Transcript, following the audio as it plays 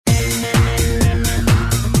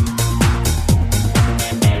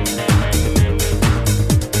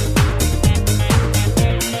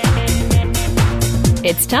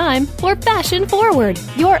time for Fashion Forward,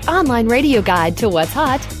 your online radio guide to what's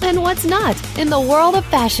hot and what's not in the world of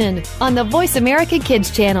fashion on the Voice America Kids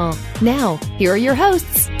channel. Now, here are your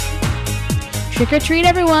hosts. Trick or treat,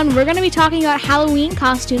 everyone. We're going to be talking about Halloween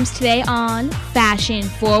costumes today on Fashion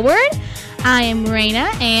Forward. I am Raina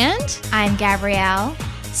and I'm Gabrielle.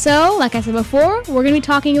 So, like I said before, we're going to be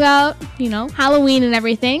talking about, Halloween and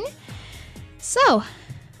everything. So,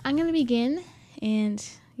 I'm going to begin and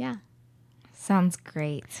yeah. Sounds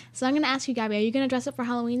great. So I'm going to ask you, Gabby, are you going to dress up for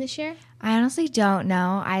Halloween this year? I honestly don't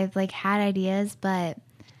know. I've had ideas, but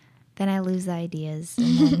then I lose the ideas.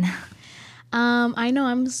 And then I know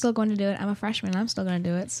I'm still going to do it. I'm a freshman. I'm still going to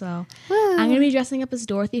do it. So I'm going to be dressing up as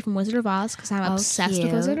Dorothy from Wizard of Oz because I'm obsessed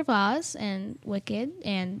with Wizard of Oz and Wicked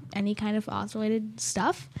and any kind of Oz-related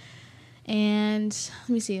stuff. And let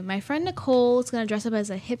me see. My friend Nicole is going to dress up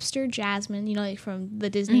as a hipster Jasmine, from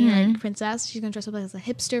the Disney princess. She's going to dress up as a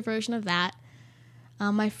hipster version of that.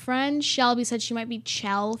 My friend Shelby said she might be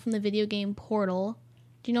Chell from the video game Portal.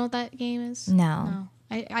 Do you know what that game is? No.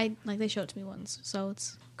 I they showed it to me once, so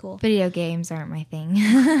it's cool. Video games aren't my thing.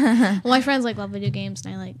 Well, my friends love video games,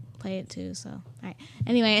 and I play it too. So, all right.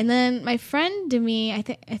 Anyway, and then my friend Demi, I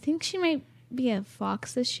think she might be a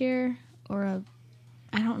fox this year, or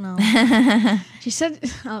I don't know. She said,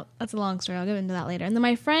 that's a long story. I'll get into that later. And then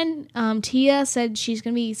my friend Tia said she's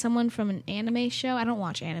gonna be someone from an anime show. I don't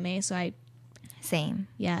watch anime, so Same.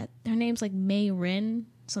 Yeah, her name's like Mei Rin,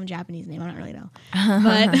 some Japanese name. I don't really know,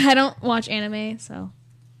 but I don't watch anime, so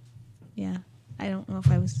yeah, I don't know if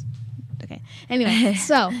I was okay. Anyway,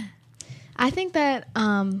 so I think that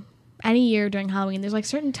any year during Halloween, there's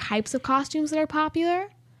certain types of costumes that are popular,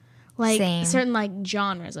 certain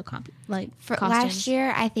genres of For costumes. Last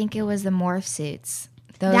year, I think it was the morph suits.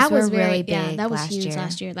 Those were really big. Yeah, that was huge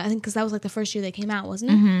last year. I think because that was the first year they came out,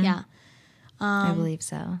 wasn't it? Mm-hmm. Yeah, I believe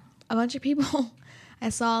so. A bunch of people I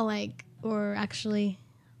saw were actually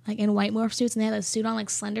in white morph suits, and they had a suit on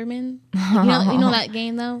Slenderman. You know that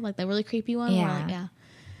game though, the really creepy one. Yeah. Where,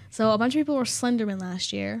 So a bunch of people were Slenderman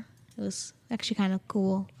last year. It was actually kind of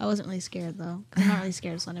cool. I wasn't really scared though, because I'm not really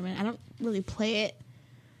scared of Slenderman. I don't really play it.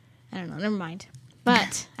 I don't know. Never mind.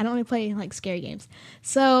 But I don't really play scary games.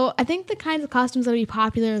 So I think the kinds of costumes that will be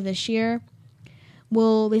popular this year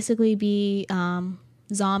will basically be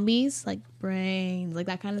zombies, brains,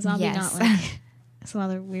 that kind of zombie, yes. not some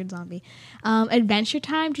other weird zombie. Adventure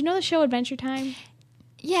Time. Do you know the show Adventure Time?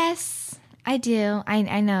 Yes, I do.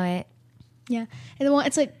 I know it. Yeah, and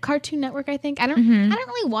it's Cartoon Network. I think I don't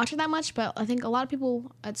really watch it that much, but I think a lot of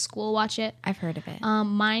people at school watch it. I've heard of it.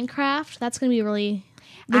 Minecraft. That's gonna be really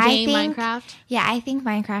game Minecraft. Yeah, I think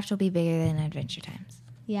Minecraft will be bigger than Adventure Times.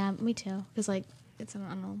 Yeah, me too. Because it's I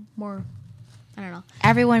don't know more. I don't know.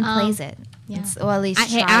 Everyone plays it. Yeah. At least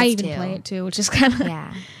I even play it too, which is kind of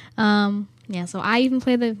yeah. So I even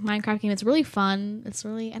play the Minecraft game. It's really fun. It's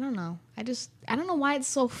really I don't know. I don't know why it's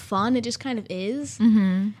so fun. It just kind of is.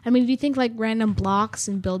 Mm-hmm. I mean, if you think random blocks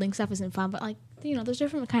and building stuff isn't fun, but there's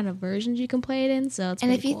different kind of versions you can play it in. So it's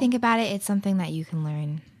if you cool. think about it, it's something that you can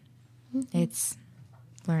learn. Mm-hmm. It's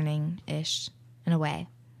learning-ish in a way.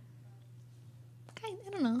 I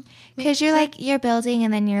don't know. Because you're building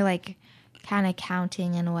and then you're kind of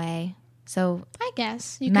counting in a way. So I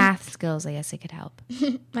guess math skills, I guess it could help.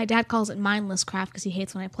 My dad calls it mindless craft because he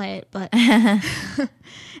hates when I play it. But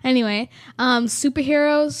anyway,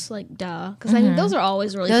 superheroes, duh. Because I mean, those are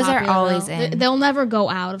always really popular. Those are always in. They'll never go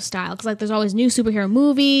out of style because there's always new superhero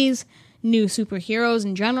movies, new superheroes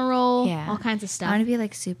in general, all kinds of stuff. I want to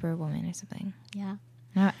be Superwoman or something. Yeah.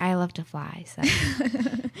 I love to fly, so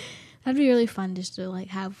that'd be really fun just to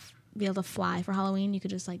be able to fly for Halloween. You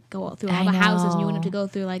could just go through all the houses and you wouldn't have to go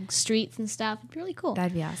through streets and stuff. It'd be really cool.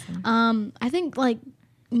 That'd be awesome. I think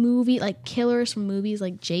killers from movies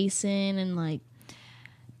like Jason and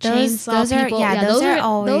Chainsaw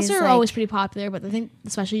People. Those are always pretty popular, but I think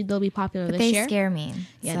especially they'll be popular this year. They scare me.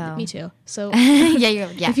 Yeah, so. me too. So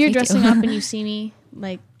if you're dressing up and you see me,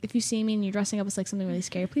 if you see me and you're dressing up as something really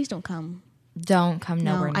scary, please don't come. Don't come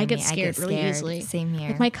nowhere near me. I get scared really easily. Same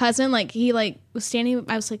here. My cousin, he was standing.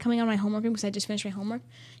 I was coming out of my homework room because I just finished my homework.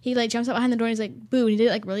 He jumps up behind the door and he's boo, and he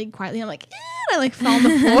did it really quietly. I'm and I fell on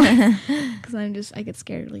the floor because I get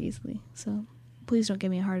scared really easily. So please don't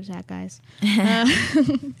give me a heart attack, guys.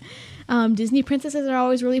 Disney princesses are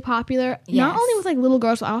always really popular. Yes. Not only with little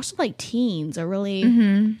girls, but also teens are really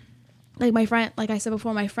my friend. Like I said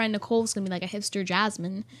before, my friend Nicole's gonna be a hipster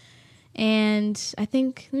Jasmine. And I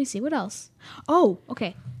think, let me see, what else? Oh,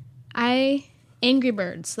 okay. Angry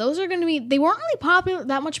Birds. Those are going to be. They weren't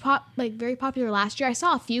really very popular last year. I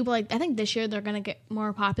saw a few, but like I think this year they're going to get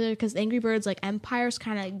more popular because Angry Birds like Empire's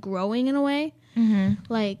kind of growing in a way. Mm-hmm.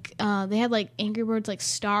 Like they had like Angry Birds like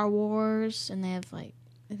Star Wars, and they have like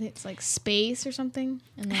I think it's like space or something.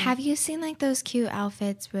 And have you seen like those cute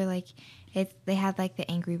outfits where like they have like the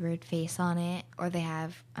Angry Bird face on it, or they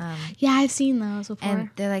have yeah, I've seen those before. And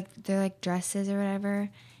they're like dresses or whatever.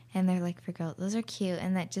 And they're like for girls. Those are cute.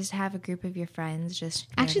 And that just have a group of your friends just.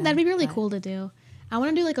 Actually, that'd be really cool to do. I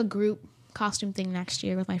want to do like a group costume thing next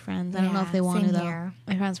year with my friends. I don't know if they want to though. Here.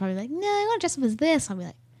 My friends probably like, no, I want to dress up as this. I'll be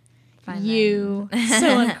like, fine, you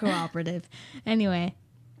so uncooperative. Anyway,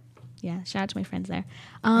 yeah, shout out to my friends there.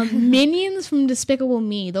 Minions from Despicable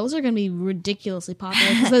Me. Those are going to be ridiculously popular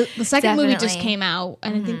because the second movie just came out,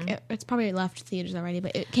 and I think it's probably left theaters already,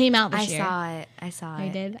 but it came out this year. I saw it. I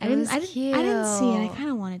did. I didn't see it. I kind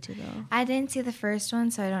of wanted to though. I didn't see the first one,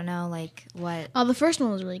 so I don't know like what. Oh, the first one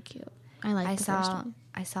was really cute. I liked the first one.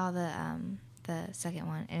 I saw the second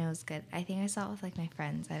one, and it was good. I think I saw it with like my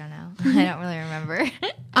friends. I don't know. I don't really remember.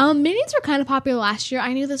 Minions were kind of popular last year.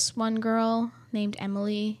 I knew this one girl named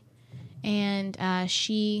Emily. And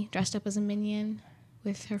she dressed up as a Minion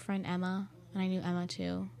with her friend Emma. And I knew Emma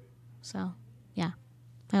too. So, yeah.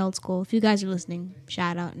 My old school. If you guys are listening,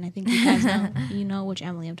 shout out. And I think you guys know. You know which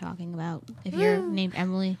Emily I'm talking about. If you're named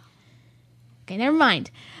Emily. Okay, never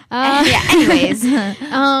mind. Yeah, anyways.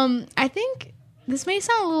 I think this may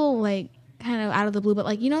sound a little, like, kind of out of the blue. But,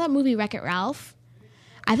 like, you know that movie Wreck-It Ralph?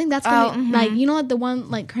 I think that's going to be, like, you know, like the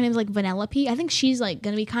one, like, her name's, like, Vanellope? I think she's, like,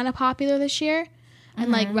 going to be kind of popular this year. And,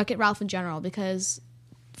 like, Wreck-It Ralph in general, because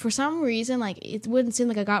for some reason, like, it wouldn't seem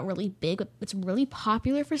like it got really big, but it's really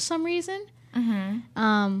popular for some reason.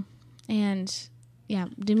 Mm-hmm. And, yeah,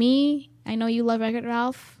 to me, I know you love Wreck-It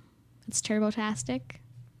Ralph. It's turbo-tastic.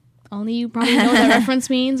 Only you probably know what that reference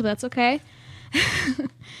means, but that's okay.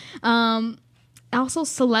 Also,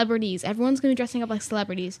 celebrities. Everyone's going to be dressing up like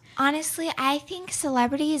celebrities. Honestly, I think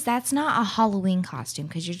celebrities, that's not a Halloween costume,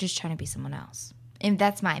 because you're just trying to be someone else. And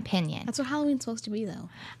that's my opinion. That's what Halloween's supposed to be, though.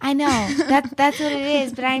 I know. That's what it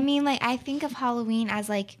is. But I mean, like, I think of Halloween as,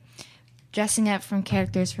 like, dressing up from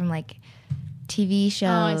characters from, like, TV shows.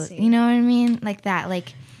 Oh, I see. You know what I mean? Like that.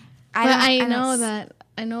 Like, I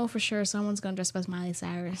know for sure someone's going to dress up as Miley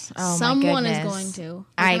Cyrus. Oh, someone my is goodness. going to.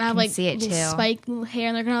 I can like, see it, too. Spiked hair,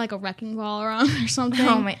 and they're going to have, like, a wrecking ball around or something.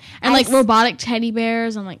 Oh, my. And, like, robotic teddy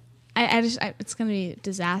bears. I'm like, it's going to be a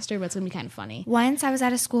disaster, but it's going to be kind of funny. Once I was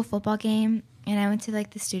at a school football game, and I went to,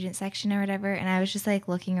 like, the student section or whatever, and I was just, like,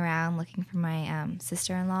 looking around, looking for my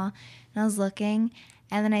sister-in-law, and I was looking,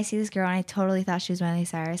 and then I see this girl, and I totally thought she was Miley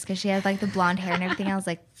Cyrus, because she had, like, the blonde hair and everything. I was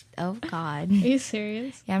like, oh, God. Are you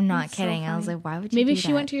serious? Yeah, I'm not kidding. So I was like, why would you Maybe do she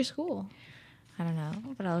that? went to your school. I don't know,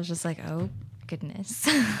 but I was just like, oh, goodness.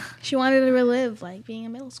 She wanted to relive, like, being a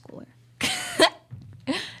middle schooler.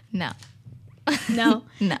 No. No?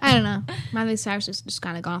 No. I don't know. Miley Cyrus is just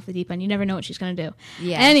kind of gone off the deep end. You never know what she's going to do.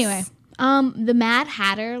 Yeah. Anyway, the Mad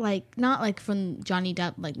Hatter, like, not like from Johnny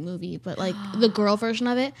Depp, like, movie, but like the girl version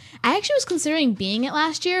of it. I actually was considering being it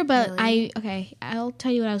last year, but really? I'll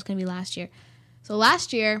tell you what I was going to be last year. So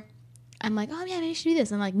last year, I'm like, oh yeah, maybe I should do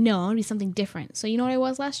this. I'm like, no, I want to be something different. So you know what I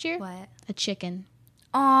was last year? What? A chicken.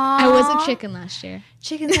 Aww. I was a chicken last year.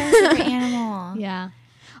 Chickens are a favorite animal. Yeah.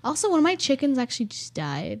 Also, one of my chickens actually just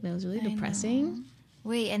died. And it was really depressing. Know.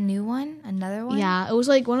 Wait, a new one? Another one? Yeah, it was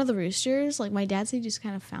like one of the roosters. Like my dad said he just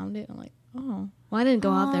kind of found it. I'm like, oh. Well, I didn't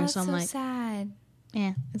go out there, so I'm so like, sad.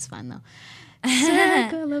 Yeah, it's fun though.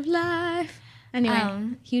 Circle of life.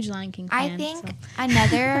 Anyway, huge Lion King fan. I think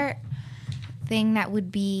another thing that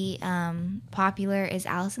would be popular is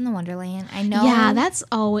Alice in the Wonderland. I know. Yeah, that's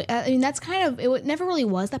always. I mean, that's kind of. It never really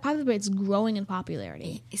was that popular, but it's growing in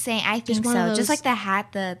popularity. I think so. Those, just like the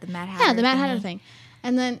hat, the Mad Hatter. Yeah, the Mad Hatter thing.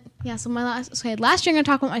 And then, yeah, so last year I'm going to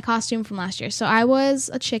talk about my costume from last year. So I was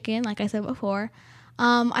a chicken, like I said before.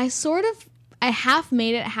 I half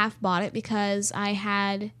made it, half bought it because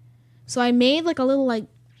I made like a little like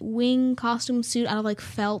wing costume suit out of like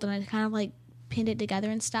felt, and I kind of like pinned it together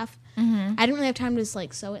and stuff. Mm-hmm. I didn't really have time to just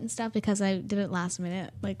like sew it and stuff because I did it last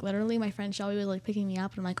minute. Like literally my friend Shelby was like picking me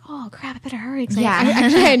up and I'm like, oh crap, I better hurry. Cause I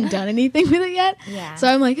actually hadn't done anything with it yet. Yeah. So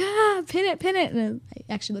I'm like, pin it. And it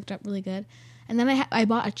actually looked up really good. And then I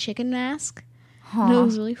bought a chicken mask. Huh. And it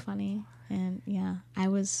was really funny. And yeah, it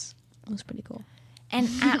was pretty cool. And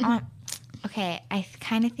okay, I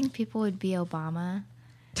kind of think people would be Obama.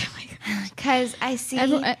 Oh my gosh. Because I see...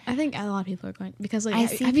 I think a lot of people are going... Because like, I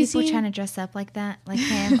see people trying to dress up like that, like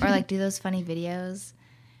him, or like do those funny videos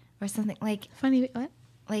or something. Like funny what?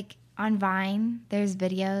 Like on Vine, there's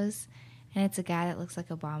videos, And it's a guy that looks like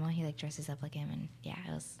Obama. He like dresses up like him, and yeah,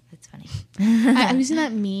 it's funny. Have you seen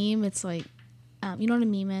that meme? It's like, you know what a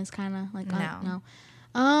meme is, kind of like No.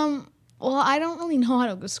 Well, I don't really know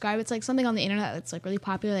how to describe it. It's like something on the internet that's like really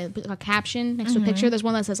popular. They put like a caption next to a picture. There's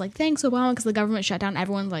one that says like, "Thanks Obama," because the government shut down.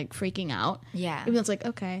 Everyone's like freaking out. Yeah. Even though it's like,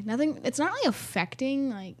 okay, nothing. It's not really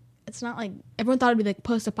affecting. Like, it's not like everyone thought it'd be like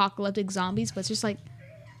post-apocalyptic zombies, but it's just like.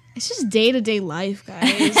 It's just day-to-day life, guys.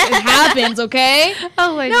 It happens, okay?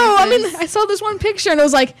 Oh, my No, goodness. I mean, I saw this one picture, and it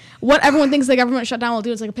was like, what everyone thinks the government shutdown will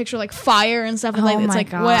do. It's like a picture of, like, fire and stuff. And, like, Oh, it's my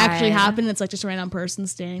like what actually God. happened. It's, like, just a random person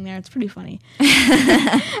standing there. It's pretty funny.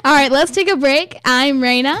 All right, let's take a break. I'm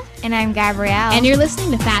Raina. And I'm Gabrielle. And you're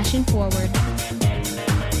listening to Fashion Forward.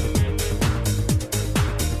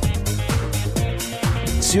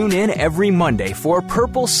 Tune in every Monday for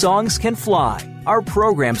Purple Songs Can Fly. Our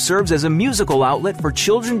program serves as a musical outlet for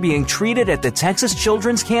children being treated at the Texas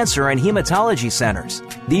Children's Cancer and Hematology Centers.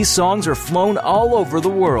 These songs are flown all over the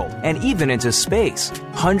world and even into space.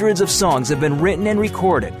 Hundreds of songs have been written and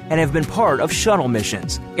recorded and have been part of shuttle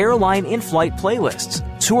missions, airline in-flight playlists,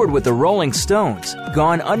 toured with the Rolling Stones,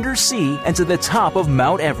 gone undersea and to the top of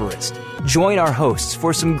Mount Everest. Join our hosts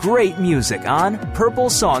for some great music on Purple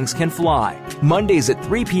Songs Can Fly, Mondays at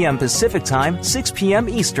 3 p.m. Pacific Time, 6 p.m.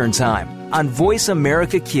 Eastern Time, on Voice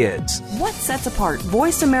America Kids. What sets apart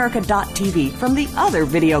VoiceAmerica.tv from the other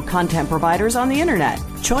video content providers on the internet?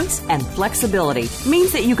 Choice and flexibility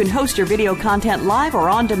means that you can host your video content live or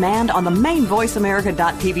on demand on the main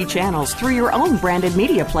VoiceAmerica.tv channels through your own branded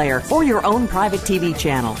media player or your own private TV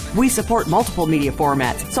channel. We support multiple media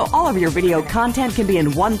formats, so all of your video content can be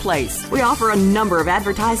in one place. We offer a number of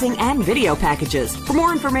advertising and video packages. For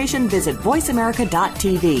more information, visit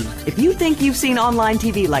VoiceAmerica.tv. If you think you've seen online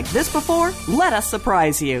TV like this before, let us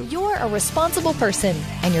surprise you. You're a responsible person,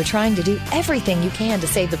 and you're trying to do everything you can to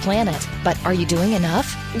save the planet. But are you doing enough?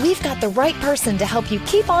 We've got the right person to help you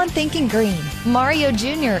keep on thinking green. Mario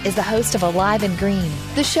Jr. is the host of Alive and Green.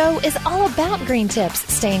 The show is all about green tips,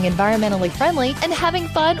 staying environmentally friendly, and having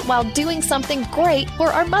fun while doing something great for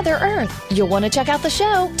our Mother Earth. You'll want to check out the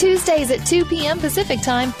show Tuesdays at 2 p.m. Pacific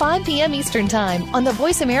Time, 5 p.m. Eastern Time on the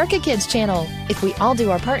Voice America Kids channel. If we all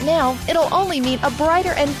do our part now, it'll only mean a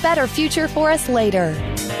brighter and better future for us later.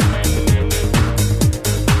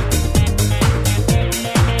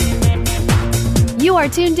 You are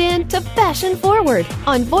tuned in to Fashion Forward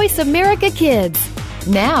on Voice America Kids.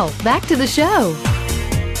 Now, back to the show.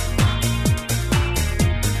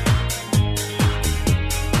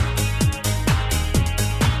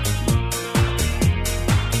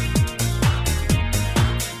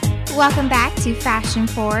 Welcome back to Fashion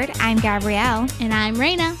Forward. I'm Gabrielle. And I'm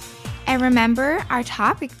Raina. And remember, our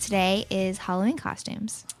topic today is Halloween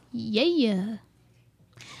costumes. Yeah.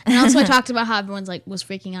 And also I talked about how everyone's like was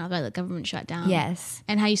freaking out about the government shutdown. Yes.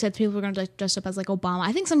 And how you said people were going to dress up as like Obama.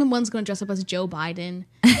 I think someone's going to dress up as Joe Biden.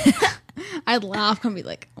 I'd laugh and be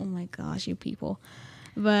like, oh my gosh, you people.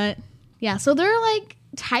 But yeah, so there are like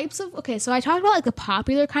types of, okay, so I talked about like the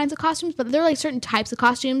popular kinds of costumes, but there are like certain types of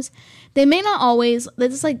costumes. They may not always, they're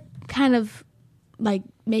just like kind of like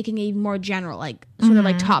making it even more general, like sort of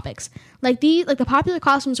like topics. Like the popular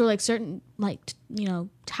costumes are like certain like,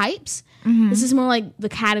 types. This is more like the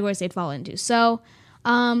categories they'd fall into. So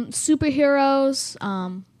superheroes,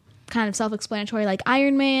 kind of self-explanatory, like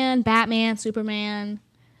Iron Man, Batman, Superman,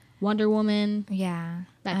 Wonder Woman. Yeah.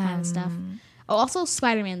 That kind of stuff. Oh, also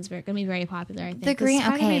Spider-Man's going to be very popular, I think. The green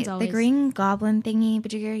goblin thingy,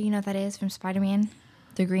 but you know what that is from Spider-Man?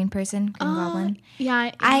 The green person, green goblin.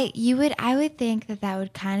 Yeah. I would think that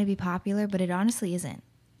would kind of be popular, but it honestly isn't.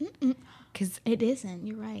 Because it isn't.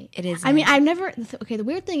 You're right. It isn't. I mean, I've never. Okay, the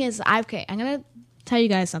weird thing is, I'm gonna tell you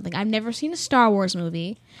guys something. I've never seen a Star Wars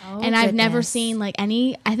movie, and I've never seen like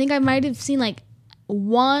any. I think I might have seen like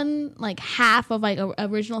one, like half of like a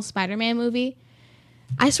original Spider-Man movie.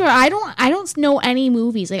 I swear, I don't know any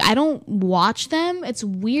movies. Like I don't watch them. It's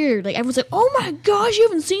weird. Like everyone's like, "Oh my gosh, you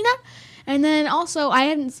haven't seen that?" And then also, I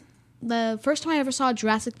hadn't. The first time I ever saw a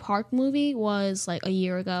Jurassic Park movie was like a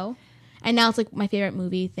year ago. And now it's like my favorite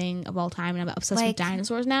movie thing of all time, and I'm obsessed with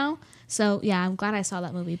dinosaurs now. So yeah, I'm glad I saw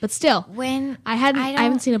that movie. But still, I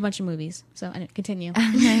haven't seen a bunch of movies. So continue.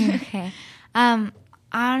 Okay.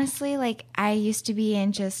 Honestly, like I used to be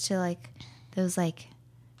in just to like those like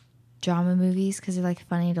drama movies because they're like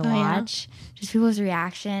funny to watch. Yeah. Just people's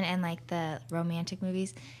reaction and like the romantic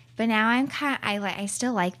movies. But now I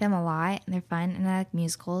still like them a lot, and they're fun, and I like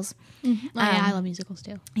musicals. Mm-hmm. Yeah, I love musicals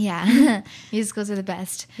too. Yeah, musicals are the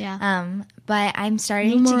best. Yeah. But I'm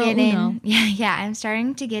starting to get in. Yeah. I'm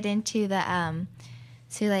starting to get into the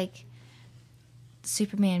to like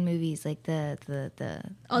Superman movies, like the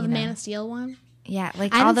Man of Steel one. Yeah,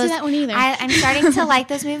 like I all didn't see those. that one either. I'm starting to like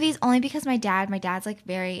those movies only because my dad's like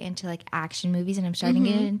very into like action movies, and I'm starting to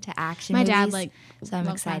get into action My movies. dad like so I'm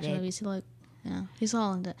loves action excited. movies. He like, yeah, he's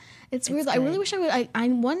all into. It's weird. It's I really good. wish I would. I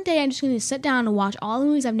one day I'm just going to sit down and watch all the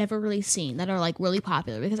movies I've never really seen that are like really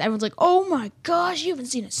popular because everyone's like, oh my gosh, you haven't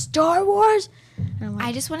seen a Star Wars? And I'm like,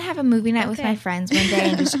 I just want to have a movie night with Okay. my friends one day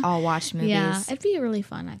and just all watch movies. yeah, it'd be really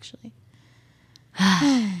fun actually.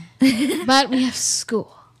 But we have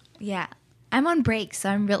school. Yeah. I'm on break, so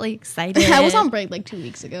I'm really excited. I was on break like 2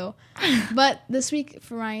 weeks ago, but this week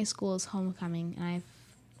for my school is homecoming, and I have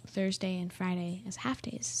Thursday and Friday as half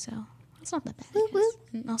days, so it's not that bad. I guess.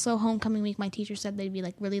 And also homecoming week, my teacher said they'd be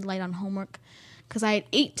like really light on homework because I had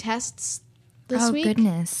 8 tests this week,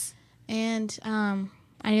 goodness. and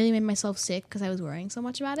I nearly made myself sick because I was worrying so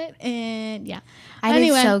much about it, and yeah. I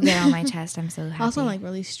Anyway. did so good on my test. I'm so happy. Also, I'm like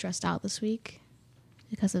really stressed out this week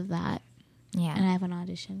because of that. yeah. And I have an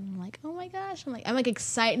audition. I'm like, oh my gosh! I'm like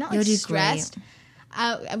excited, not You'll like do stressed.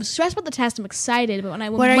 I was stressed about the test. I'm excited, but when I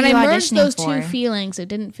What are when you I merged auditioning those for? two feelings, it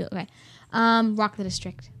didn't feel okay. Rock the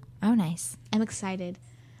District. Oh, nice. I'm excited.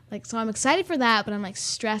 Like, so I'm excited for that, but I'm like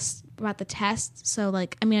stressed about the test. So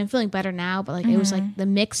like, I mean, I'm feeling better now, but like it was like the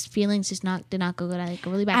mixed feelings did not go good. I like a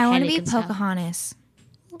really bad I want to headache be and stuff. Pocahontas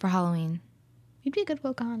for Halloween. You'd be a good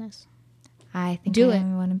Pocahontas. I think Do I it.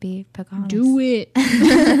 want to be Pocahontas. Do it.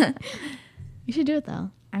 You should do it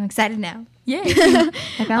though. I'm excited now. Yay.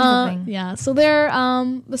 I found something. Yeah. So there,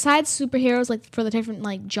 besides superheroes, like for the different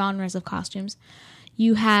like genres of costumes,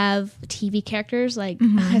 you have TV characters. Like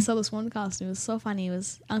I saw this one costume. It was so funny. It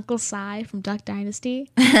was Uncle Si from Duck Dynasty,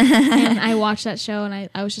 and I watched that show and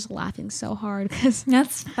I was just laughing so hard because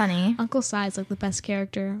That's funny. Uncle Si is like the best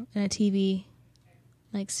character in a TV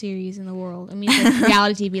like series in the world. I mean, like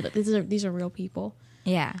reality TV. Like these are real people.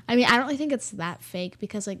 Yeah. I mean, I don't really think it's that fake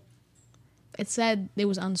because like it said it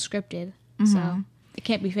was unscripted, so it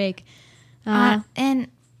can't be fake. And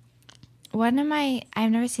one of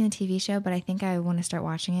I've never seen the TV show, but I think I want to start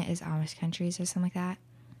watching it, is Amish Countries or something like that.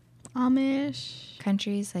 Amish.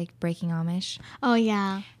 Countries, like Breaking Amish. Oh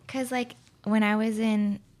yeah. Because, like, when I was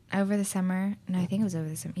over the summer, no, I think it was over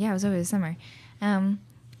the summer. Yeah, it was over the summer.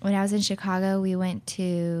 When I was in Chicago, we went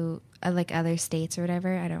to, like, other states or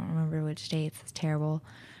whatever. I don't remember which states. It's terrible.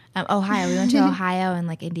 Ohio. We went to Ohio and,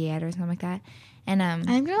 like, Indiana or something like that. And I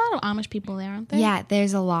think there are a lot of Amish people there, aren't there? yeah,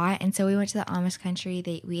 there's a lot. And so we went to the Amish country.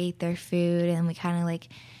 We ate their food, and we kind of, like,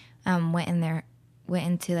 went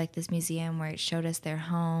into, like, this museum where it showed us their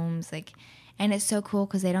homes, like, and it's so cool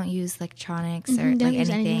because they don't use electronics or They don't like use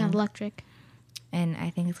anything anything. electric. And I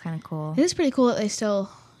think it's kind of cool. It is pretty cool that they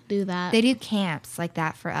still do that. They do camps like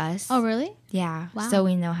that for us. Oh really? Yeah. Wow. So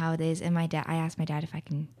we know how it is. And I asked my dad if I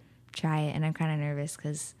can try it, and I'm kind of nervous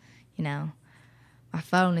because, you know, my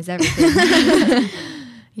phone is everything.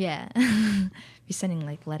 Yeah. Be sending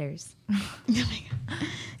like letters. Oh my god.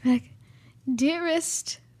 Like,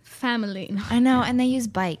 dearest family. No. I know, and they use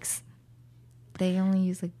bikes. They only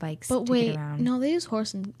use like bikes But to wait, get around. no, they use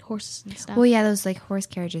horses and stuff. Well, yeah, those like horse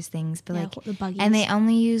carriages things, but Yeah, like the buggies. and they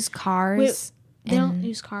only use cars. Wait, they don't and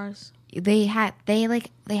use cars. they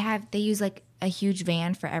use like a huge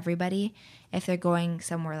van for everybody if they're going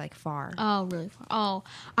somewhere like far. Oh, really far. Oh,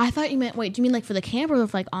 I thought you meant. Wait, do you mean like for the camp or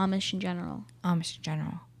for like Amish in general? Amish in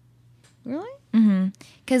general. Really?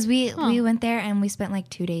 Because we went there and we spent like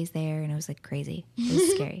 2 days there, and it was like crazy. It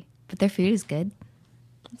was scary, but their food is good.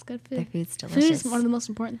 That's good Their food. food's Food delicious. is one of the most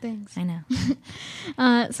important things. I know.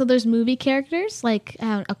 So there's movie characters like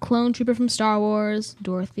a clone trooper from Star Wars,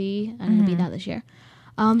 Dorothy. I'm gonna be that this year.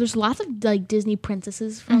 There's lots of like Disney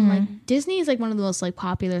princesses from like Disney is like one of the most like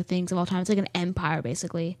popular things of all time. It's like an empire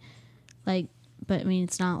basically, like. But I mean,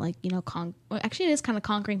 it's not like, you know, actually it is kind of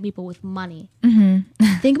conquering people with money.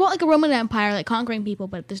 Think about like a Roman Empire, like conquering people,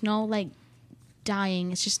 but there's no like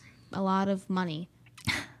dying. It's just a lot of money.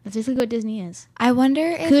 That's basically what Disney is. I wonder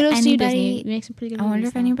if Kudos to you, Disney. anybody. You make some pretty good I wonder movies,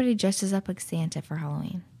 if though. anybody dresses up like Santa for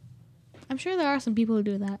Halloween. I'm sure there are some people who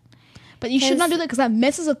do that. But you should not do that because that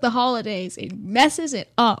messes up the holidays. It messes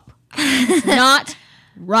it up. It's not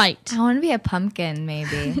right. I want to be a pumpkin,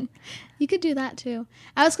 maybe. You could do that too.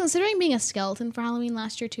 I was considering being a skeleton for Halloween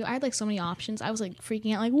last year too. I had like so many options. I was like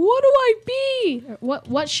freaking out, like, what do I be? Or,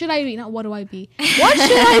 what should I be? Not what do I be? What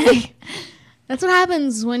should I be? That's what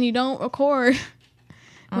happens when you don't record.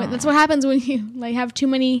 That's what happens when you like have too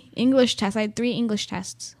many English tests. I had 3 English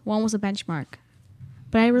tests. One was a benchmark.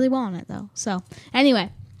 But I really well on it though. So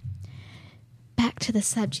anyway, back to the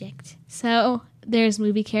subject. So there's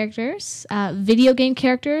movie characters, video game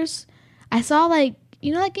characters. I saw like,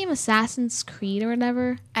 you know that game Assassin's Creed or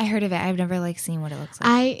whatever? I heard of it. I've never like seen what it looks like.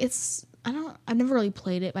 I've never really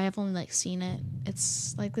played it, but I've only like seen it.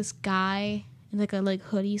 It's like this guy in like a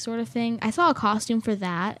hoodie sort of thing. I saw a costume for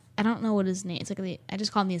that. I don't know what his name. It's like I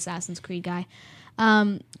just call him the Assassin's Creed guy.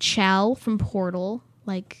 Chell from Portal.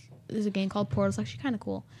 Like there's a game called Portal. It's actually kind of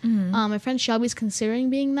cool. My friend Shelby's considering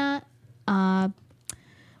being that.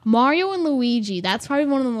 Mario and Luigi. That's probably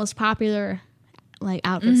one of the most popular like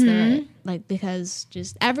outfits there. Like because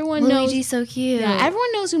just everyone knows. Luigi's so cute. Yeah,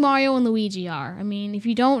 everyone knows who Mario and Luigi are. I mean, if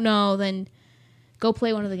you don't know, then go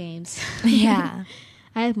play one of the games. Yeah.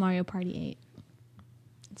 I have Mario Party 8.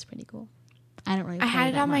 It's pretty cool. I don't really play I had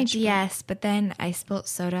it that on my much, DS, but then I spilled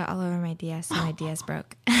soda all over my DS and my DS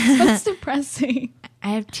broke. That's depressing. I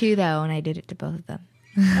have 2 though, and I did it to both of them.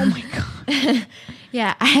 Oh my god.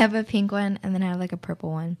 Yeah, I have a pink one and then I have like a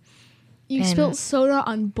purple one. You spilled soda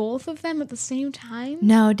on both of them at the same time?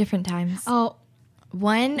 No, different times. Oh,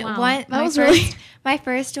 One, That was my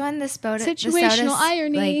first one, the soda, situational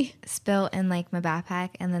irony. like spilt in like my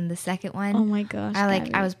backpack, and then the second one, oh my gosh.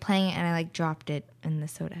 I was playing it and I like dropped it in the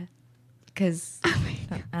soda because I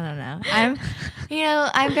don't know.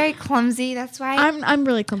 I'm very clumsy. That's why I'm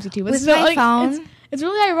really clumsy too. But with my phone. It's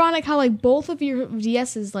really ironic how like both of your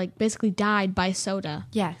DSs like basically died by soda.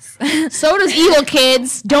 Yes, Soda's evil,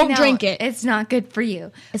 kids. Don't drink it. It's not good for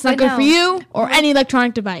you. It's not good for you or any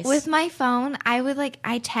electronic device. With my phone,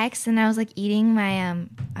 I text and I was like eating my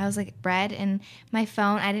I was like bread, and my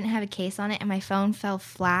phone, I didn't have a case on it, and my phone fell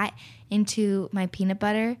flat into my peanut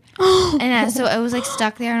butter, and so it was like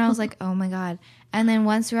stuck there, and I was like, oh my god. And then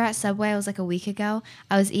once we were at Subway, it was like a week ago,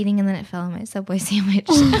 I was eating and then it fell on my Subway sandwich.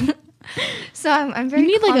 So I'm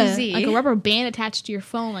very clumsy. You need like a rubber band attached to your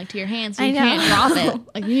phone, like to your hand, so you can't drop it.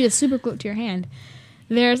 Like you need a super glue to your hand.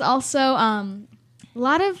 There's also a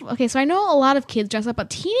lot of so I know a lot of kids dress up, but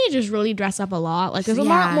teenagers really dress up a lot. Like there's a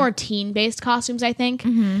lot more teen based costumes, I think.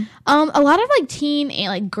 A lot of like teen and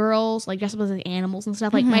like girls like dress up as like animals and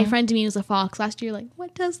stuff. Like my friend Demi was a fox last year. Like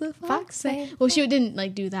what does the fox say? Well, she didn't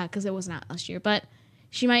like do that because it was not last year, but.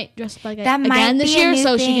 She might dress up like again this year,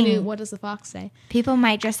 so she can do What Does the Fox Say? People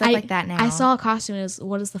might dress up like that now. I saw a costume. It was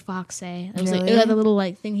What Does the Fox Say? It was really? like it had the little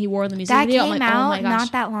like thing he wore in the music video. That came out oh my gosh.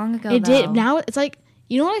 not that long ago. It did. Now it's like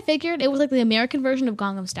you know what I figured? It was like the American version of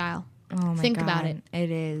Gangnam Style. Oh my god! Think about it.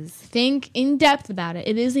 It is. Think in depth about it.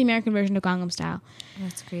 It is the American version of Gangnam Style.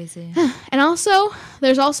 That's crazy. And also,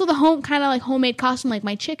 there's also the homemade costume like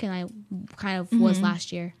my chicken. I kind of was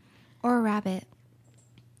last year. Or a rabbit.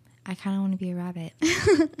 I kind of want to be a rabbit.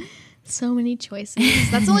 So many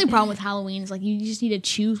choices. That's the only problem with Halloween is like you just need to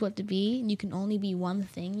choose what to be, and you can only be one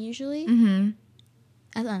thing usually.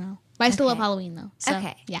 I don't know, but I still love Halloween though. So,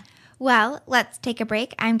 Okay. Yeah. Well, let's take a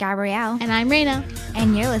break. I'm Gabrielle. And I'm Raina.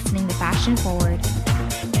 And you're listening to Fashion Forward.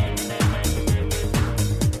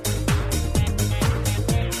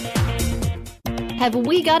 Have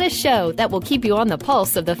we got a show that will keep you on the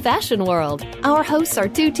pulse of the fashion world? Our hosts are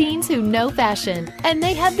 2 teens who know fashion, and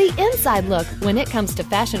they have the inside look when it comes to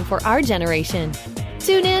fashion for our generation.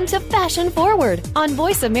 Tune in to Fashion Forward on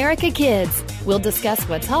Voice America Kids. We'll discuss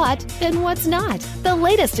what's hot and what's not, the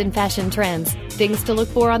latest in fashion trends, things to look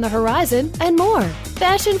for on the horizon, and more.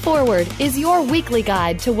 Fashion Forward is your weekly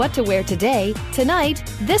guide to what to wear today, tonight,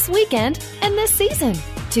 this weekend, and this season.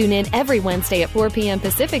 Tune in every Wednesday at 4 p.m.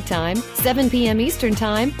 Pacific Time, 7 p.m. Eastern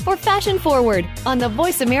Time for Fashion Forward on the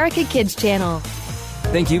Voice America Kids channel.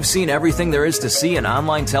 Think you've seen everything there is to see in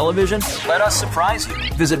online television? Let us surprise you.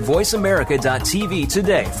 Visit voiceamerica.tv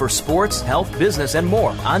today for sports, health, business, and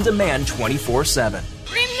more on demand 24/7.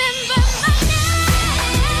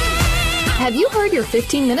 Have you heard your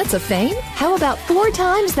 15 minutes of fame? How about 4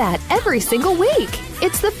 times that every single week?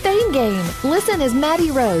 It's the Fame Game. Listen as Maddie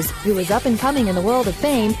Rose, who is up and coming in the world of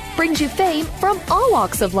fame, brings you fame from all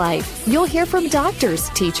walks of life. You'll hear from doctors,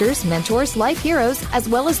 teachers, mentors, life heroes, as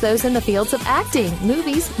well as those in the fields of acting,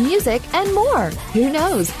 movies, music, and more. Who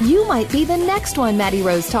knows? You might be the next one Maddie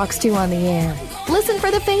Rose talks to on the air. Listen for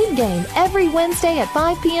the Fame Game every Wednesday at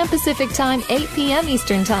 5 p.m. Pacific Time, 8 p.m.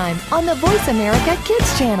 Eastern Time on the Voice America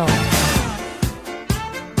Kids channel.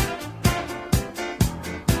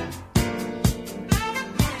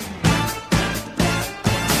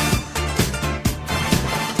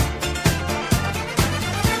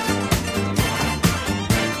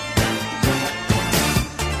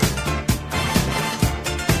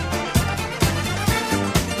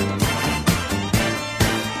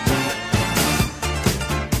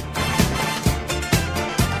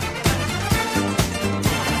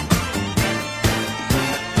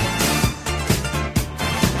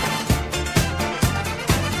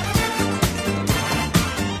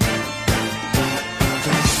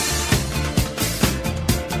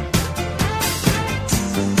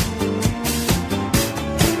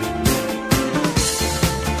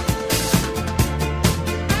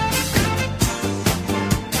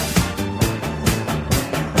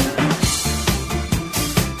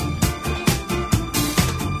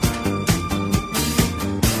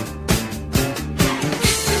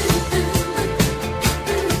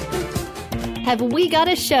 have we got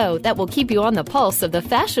a show that will keep you on the pulse of the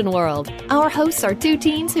fashion world. Our hosts are two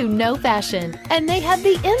teens who know fashion, and they have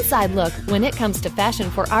the inside look when it comes to fashion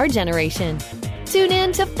for our generation. Tune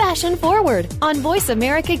in to Fashion Forward on Voice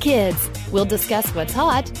America Kids. We'll discuss what's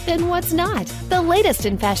hot and what's not, the latest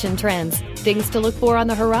in fashion trends, things to look for on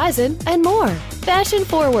the horizon, and more. Fashion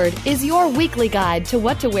Forward is your weekly guide to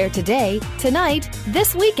what to wear today, tonight,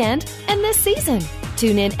 this weekend, and this season.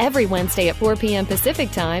 Tune in every Wednesday at 4 p.m. Pacific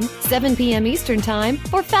Time, 7 p.m. Eastern Time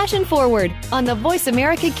for Fashion Forward on the Voice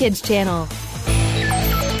America Kids channel.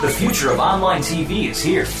 The future of online TV is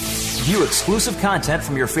here. View exclusive content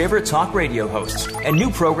from your favorite talk radio hosts and new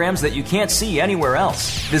programs that you can't see anywhere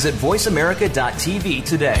else. Visit voiceamerica.tv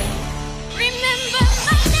today.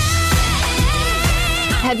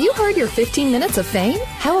 Have you heard your 15 minutes of fame?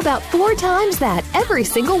 How about 4 times that every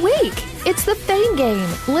single week? It's the Fame Game.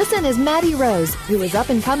 Listen as Maddie Rose, who is up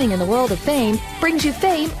and coming in the world of fame, brings you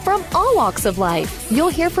fame from all walks of life. You'll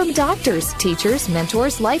hear from doctors, teachers,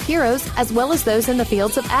 mentors, life heroes, as well as those in the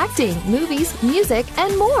fields of acting, movies, music,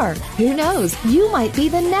 and more. Who knows? You might be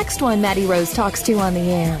the next one Maddie Rose talks to on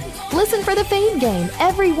the air. Listen for the Fame Game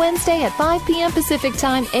every Wednesday at 5 p.m. Pacific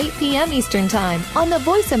Time, 8 p.m. Eastern Time on the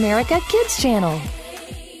Voice America Kids channel.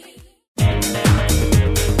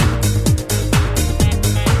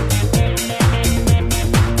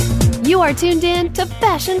 You are tuned in to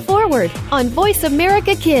Fashion Forward on Voice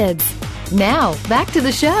America Kids. Now, back to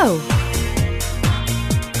the show.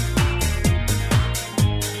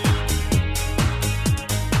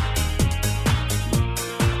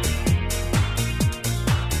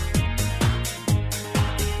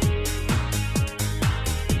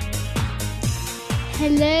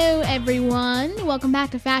 Hello, everyone. Welcome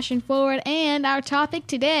back to Fashion Forward, and our topic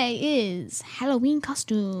today is Halloween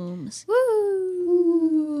costumes. Woo!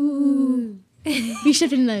 We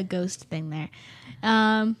should have done the ghost thing there.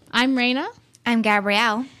 I'm Raina. I'm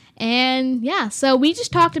Gabrielle. And yeah, so we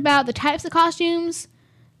just talked about the types of costumes,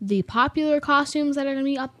 the popular costumes that are going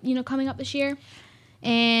to be up, coming up this year.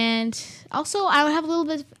 And also, I would have a little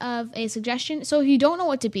bit of a suggestion. So if you don't know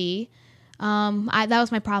what to be, that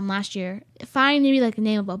was my problem last year. Find maybe like the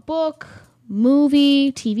name of a book,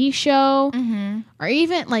 movie, TV show, or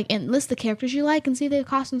even and list the characters you like and see the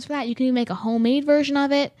costumes for that. You can even make a homemade version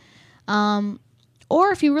of it.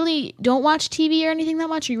 Or if you really don't watch TV or anything that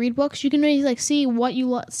much, or you read books, you can really see what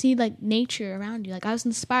you see, like nature around you. Like I was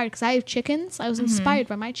inspired because I have chickens. I was inspired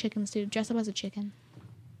by my chickens to dress up as a chicken.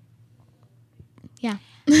 Yeah.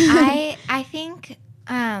 I think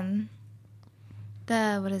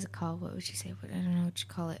what is it called? What would you say? I don't know what you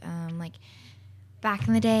call it. Like back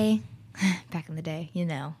in the day, Back in the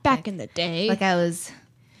day. Like I was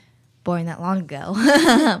born that long ago.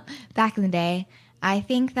 Back in the day, I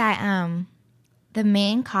think that the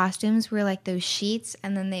main costumes were like those sheets,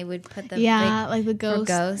 and then they would put the like the ghost.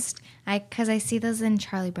 Ghost. Because I see those in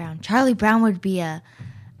Charlie Brown. Charlie Brown would be a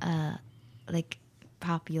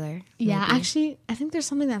popular. Yeah, movie. actually, I think there's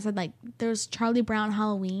something that said there's Charlie Brown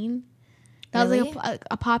Halloween. That Really? was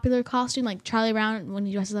a popular costume, like Charlie Brown when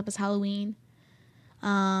he dresses up as Halloween.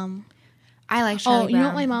 I like Charlie Brown. You know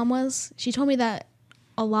what my mom was? She told me that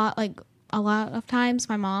a lot of times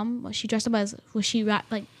my mom, she dressed up as, she wrapped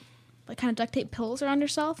kind of duct tape pills around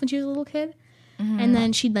herself when she was a little kid. And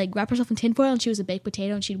then she'd wrap herself in tinfoil, and she was a baked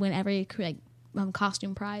potato, and she'd win every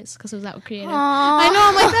costume prize because it was that creative. I know,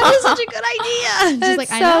 I'm like, that is such a good idea. She's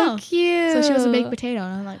like, I know. Cute. So she was a baked potato,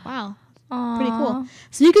 and I'm like, wow, pretty cool.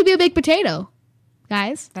 So you could be a baked potato,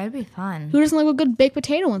 guys. That'd be fun. Who doesn't like a good baked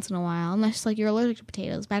potato once in a while? Unless you're allergic to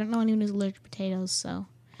potatoes. But I don't know anyone who's allergic to potatoes, so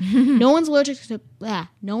no one's allergic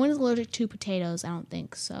to potatoes. I don't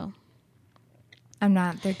think so. I'm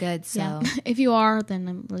not. They're good. So Yeah. If you are, then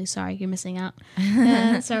I'm really sorry. You're missing out.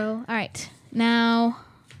 So all right, now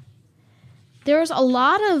there's a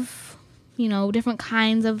lot of different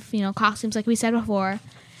kinds of costumes, like we said before,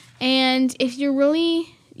 and if you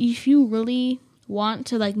really want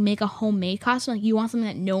to make a homemade costume, you want something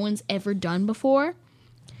that no one's ever done before,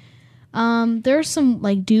 there's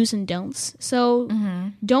some do's and don'ts. So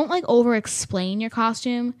don't over explain your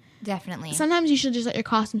costume. definitely. Sometimes you should just let your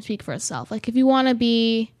costume speak for itself. If you want to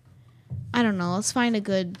be, I don't know, let's find a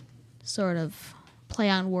good sort of play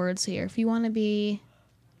on words here. If you want to be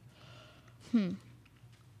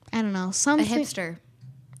I don't know, something a hipster.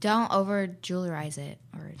 Don't over jewelerize it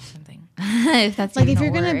or something. If that's if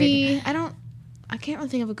you're gonna be, I can't really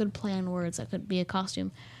think of a good play on words that could be a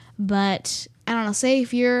costume, but I don't know. Say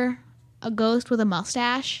if you're a ghost with a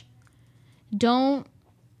mustache, don't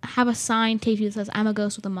have a sign taped to you that says "I'm a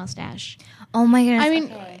ghost with a mustache." Oh my goodness! I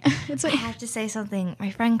mean, okay. it's I have to say something.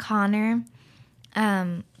 My friend Connor,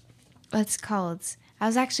 what's it called? I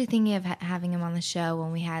was actually thinking of having him on the show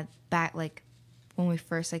when we had when we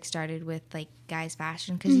first like started with like guys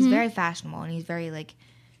fashion, because he's very fashionable and he's very like,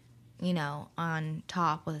 you know, on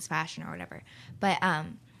top with his fashion or whatever. But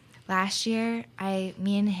last year,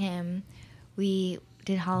 me and him, we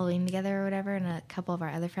did Halloween together or whatever, and a couple of our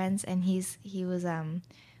other friends, and he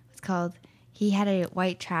had a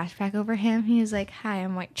white trash bag over him. He was like, "Hi,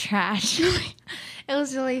 I'm white trash." It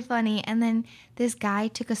was really funny. And then this guy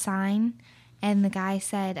took a sign, and the guy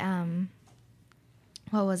said,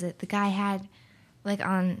 what was it? The guy had, like,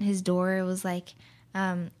 on his door, it was like,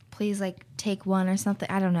 please, like, take one or something.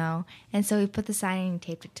 I don't know. And so he put the sign and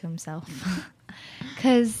he taped it to himself.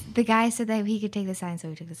 Because the guy said that he could take the sign, so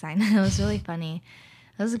he took the sign. It was really funny.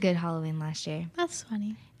 It was a good Halloween last year. That's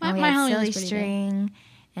funny. My Halloween silly was pretty string good.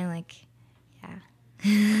 and, like, yeah.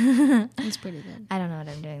 It's pretty good. I don't know what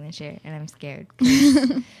I'm doing this year, and I'm scared.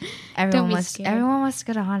 'Cause everyone scared. wants to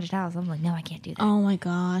go to haunted house. I'm like, no, I can't do that. Oh my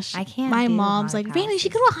gosh. I can't My do mom's like, haunted Vanny, you houses.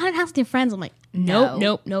 should go to a haunted house with your friends. I'm like, nope.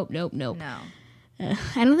 No. No. No,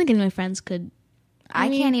 I don't think any of my friends could. I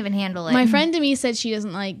mean, can't even handle it. My friend to me said she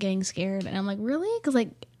doesn't like getting scared, and I'm like, really? Because like,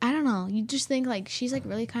 I don't know. You just think like she's like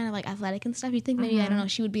really kind of like athletic and stuff. You think maybe I don't know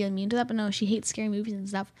she would be immune to that, but no, she hates scary movies and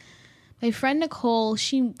stuff. My friend Nicole,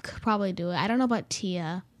 she could probably do it. I don't know about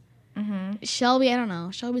Tia. Shelby, I don't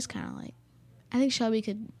know. Shelby's kind of like, I think Shelby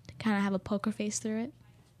could kind of have a poker face through it.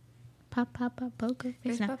 Pop, poker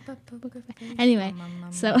face. No. Anyway,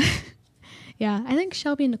 so yeah, I think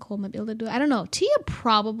Shelby and Nicole might be able to do it. I don't know. Tia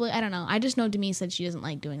probably, I don't know. I just know Demi said she doesn't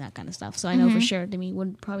like doing that kind of stuff, so I know for sure Demi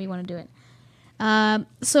would probably want to do it.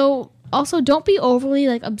 So also don't be overly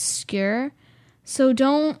like obscure. So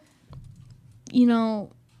don't, you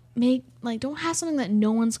know, don't have something that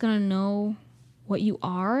no one's gonna know what you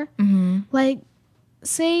are. Like,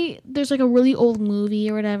 say there's like a really old movie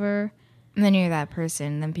or whatever, And then you're that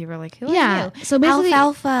person. Then people are like, who Yeah, are you? so basically-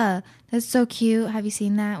 Alfalfa. That's so cute. Have you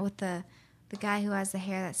seen that with the guy who has the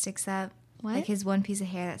hair that sticks up? What? Like his one piece of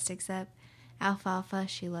hair that sticks up. Alfalfa,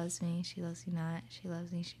 she loves me. She loves you not. She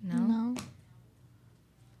loves me. no.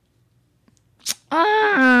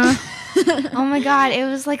 Oh my god, it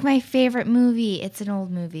was like my favorite movie. It's an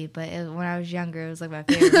old movie, but when I was younger, it was like my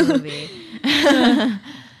favorite movie.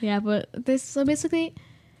 Yeah, but so basically,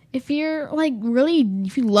 if you're like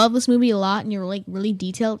if you love this movie a lot and you're like really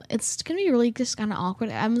detailed, it's gonna be really just kind of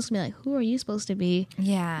awkward. I'm just gonna be like, who are you supposed to be?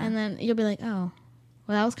 Yeah. And then you'll be like, oh,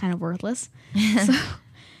 well, that was kind of worthless. So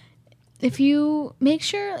if you make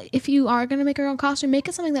sure, if you are going to make your own costume, make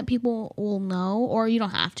it something that people will know, or you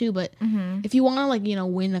don't have to, but if you want to like,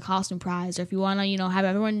 win a costume prize, or if you want to, have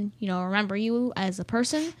everyone, remember you as a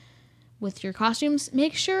person with your costumes,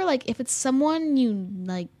 make sure like if it's someone you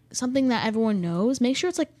like, something that everyone knows, make sure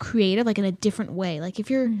it's like creative, like in a different way. Like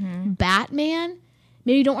if you're Batman,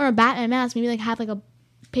 maybe you don't wear a Batman mask, maybe like have like a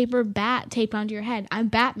paper bat taped onto your head. I'm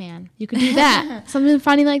Batman. You could do that. Something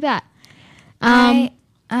funny like that.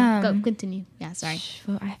 Go continue. Yeah, sorry.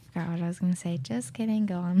 Well, I forgot what I was going to say. Just kidding.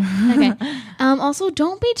 Go on. Okay. Also,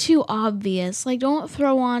 don't be too obvious. Like, don't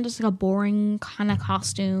throw on just like a boring kind of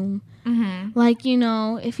costume. Like,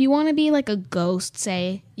 if you want to be like a ghost,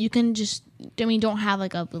 say, you can just, don't have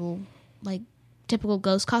like a little like typical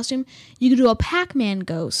ghost costume. You could do a Pac-Man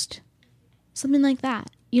ghost. Something like that.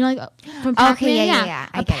 Like from Pac-Man? Okay, yeah.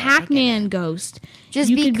 A Pac-Man ghost. Just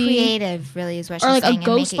You be could creative, really, is what she's or like a saying.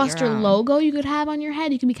 and make it your Ghostbuster own. logo you could have on your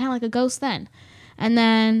head. You can be kind of like a ghost then. And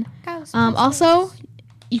then Ghostbusters. also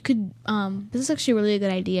you could this is actually a really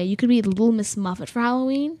good idea. You could be Little Miss Muffet for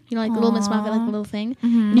Halloween. Like Little Miss Muffet, like a little thing.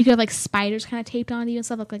 And you could have like spiders kind of taped onto you and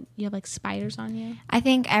stuff. Like you have like spiders on you. I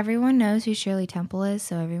think everyone knows who Shirley Temple is,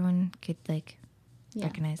 so everyone could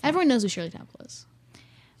recognize that. Everyone knows who Shirley Temple is.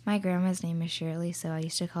 My grandma's name is Shirley, so I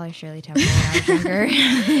used to call her Shirley Temple when I was younger.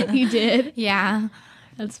 You did? Yeah.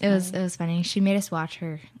 That's It was funny. She made us watch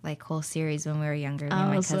her whole series when we were younger, me and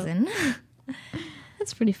my cousin.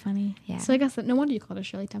 That's pretty funny. Yeah. So I guess no wonder you called her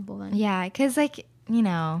Shirley Temple then. Yeah, because when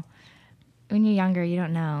you're younger, you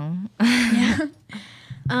don't know.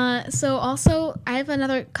 So also, I have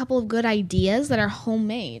another couple of good ideas that are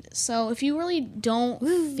homemade. So if you really don't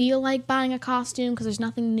feel like buying a costume because there's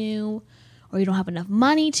nothing new, or you don't have enough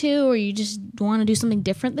money to, or you just want to do something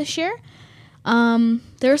different this year,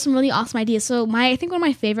 there are some really awesome ideas. So I think one of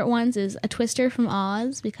my favorite ones is a twister from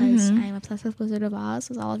Oz, because I'm obsessed with Wizard of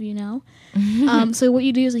Oz, as all of you know. So what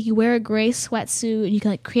you do is you wear a gray sweatsuit, and you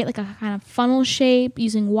can create like a kind of funnel shape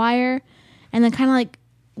using wire, and then kind of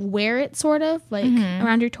wear it sort of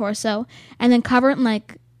around your torso, and then cover it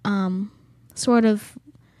in sort of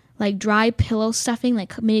dry pillow stuffing,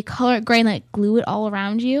 maybe color it gray and glue it all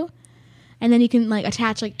around you. And then you can like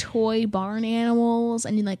attach like toy barn animals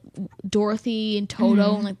and like Dorothy and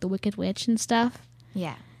Toto and like the Wicked Witch and stuff.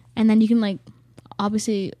 Yeah. And then you can like,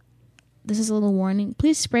 obviously, this is a little warning.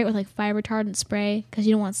 Please spray it with like fire retardant spray because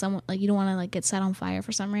you don't want someone like to like get set on fire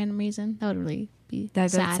for some random reason. That would really be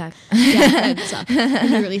sad. Suck. Yeah, that would suck.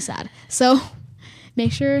 It'd be really sad. So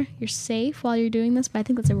make sure you're safe while you're doing this. But I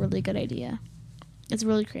think that's a really good idea. It's a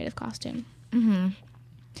really creative costume. Mm-hmm.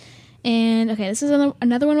 And okay, this is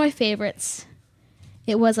another one of my favorites.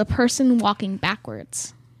 It was a person walking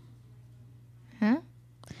backwards. Huh?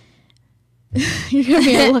 You're gonna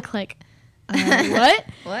be look like what?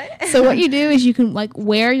 What? So what you do is you can like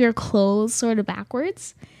wear your clothes sort of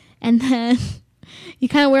backwards, and then you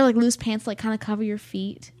kind of wear like loose pants, like kind of cover your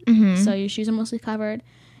feet, so your shoes are mostly covered,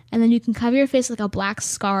 and then you can cover your face with like a black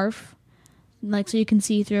scarf, like so you can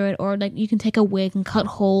see through it, or like you can take a wig and cut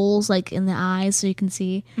holes like in the eyes so you can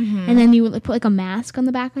see, and then you would like, put like a mask on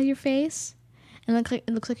the back of your face, and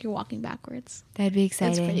it looks like you're walking backwards. That'd be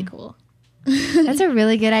exciting. That's pretty cool. That's a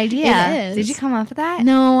really good idea. It is. Did you come up with that?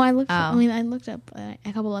 No, I looked up a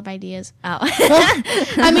couple of ideas. Oh.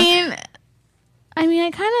 I mean, I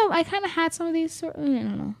kind of had some of these sort. I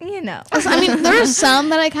don't know. You know. I mean, there's some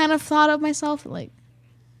that I kind of thought of myself. Like,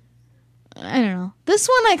 I don't know. This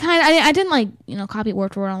one, I didn't like copy it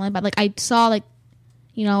word for word online, but like I saw like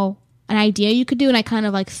an idea you could do, and I kind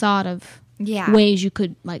of like thought of ways you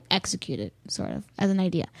could like execute it, sort of as an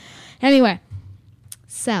idea. Anyway,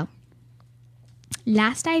 so.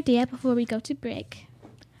 Last idea before we go to break.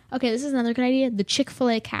 Okay, this is another good idea. The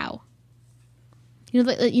Chick-fil-A cow. You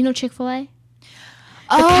know Chick-fil-A? The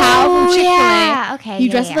cow from Chick-fil-A. Yeah. Okay.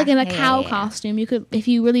 You dress like in a cow costume. You could, if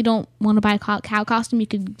you really don't want to buy a cow costume, you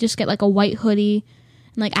could just get like a white hoodie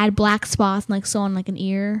and like add black spots and like sew on like an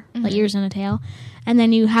ear, like ears and a tail, and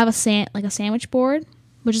then you have a sandwich board,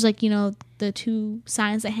 which is like the two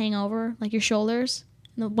signs that hang over like your shoulders,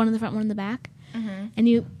 one in the front, one in the back. And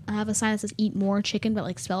you have a sign that says "Eat more chicken," but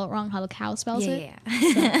like spell it wrong, how the cow spells it.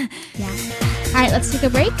 Yeah. So, All right, let's take a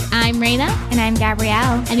break. I'm Raina, And I'm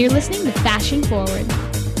Gabrielle. and you're listening to Fashion Forward.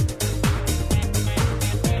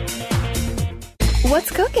 What's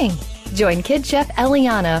cooking? Join Kid Chef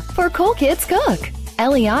Eliana for Cool Kids Cook.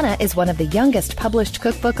 Eliana is one of the youngest published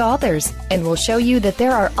cookbook authors and will show you that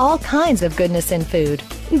there are all kinds of goodness in food,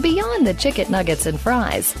 beyond the chicken nuggets and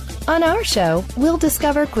fries. On our show, we'll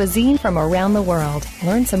discover cuisine from around the world,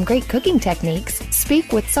 learn some great cooking techniques,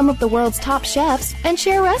 speak with some of the world's top chefs, and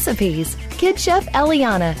share recipes. Kid Chef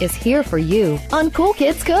Eliana is here for you on Cool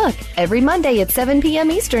Kids Cook every Monday at 7 p.m.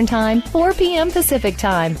 Eastern Time, 4 p.m. Pacific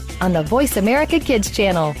Time on the Voice America Kids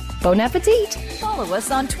channel. Bon appetit! Follow us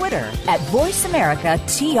on Twitter at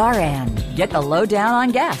VoiceAmericaTRN. Get the lowdown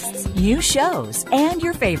on guests, new shows, and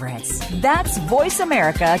your favorites. That's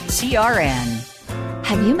VoiceAmericaTRN.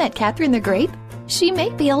 Have you met Catherine the Grape? She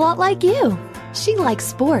may be a lot like you. She likes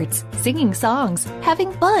sports, singing songs,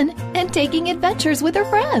 having fun, and taking adventures with her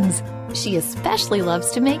friends. She especially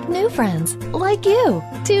loves to make new friends, like you.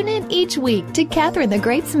 Tune in each week to Catherine the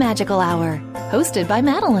Grape's Magical Hour, hosted by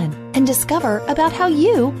Madeline, and discover about how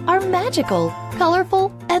you are magical,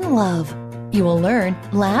 colorful, and love. You will learn,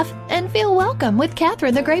 laugh, and feel welcome with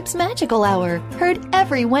Catherine the Grape's Magical Hour, heard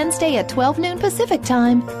every Wednesday at 12 noon Pacific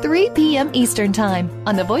Time, 3 p.m. Eastern Time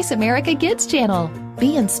on the Voice America Kids channel.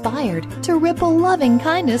 Be inspired to ripple loving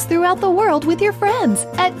kindness throughout the world with your friends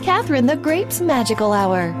at Catherine the Grape's Magical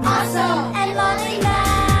Hour. Awesome and lovely.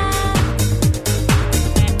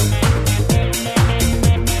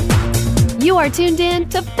 You are tuned in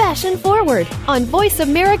to Fashion Forward on Voice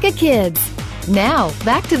America Kids. Now,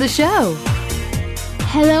 back to the show.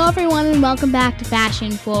 Hello, everyone, and welcome back to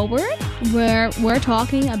Fashion Forward, where we're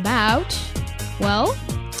talking about, well,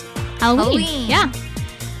 Halloween. Yeah.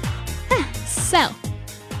 So,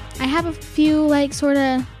 I have a few, like, sort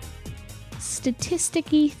of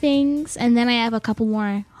statistic-y things, and then I have a couple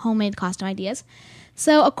more homemade costume ideas.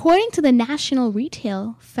 So, according to the National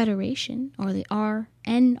Retail Federation, or the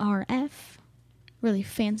NRF, really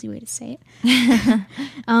fancy way to say it,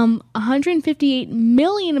 158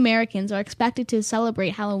 million Americans are expected to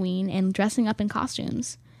celebrate Halloween and dressing up in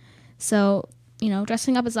costumes. So,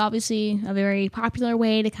 dressing up is obviously a very popular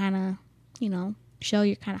way to kind of, show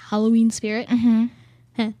your kind of Halloween spirit.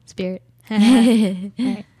 Spirit. Right.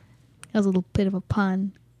 That was a little bit of a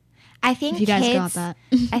pun. I think if you guys got that.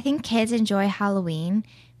 I think kids enjoy Halloween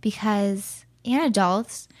because, and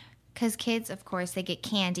adults, because kids, of course, they get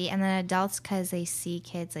candy, and then adults, because they see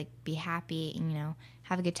kids like be happy and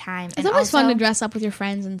have a good time. It's always fun to dress up with your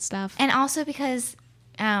friends and stuff. And also because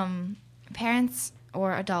parents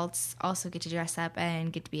or adults also get to dress up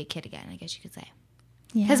and get to be a kid again, I guess you could say.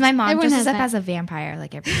 Because my mom Everyone dresses has up that. as a vampire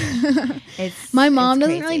like every year. My mom it's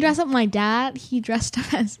doesn't really crazy. dress up. My dad, he dressed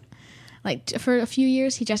up as, like, for a few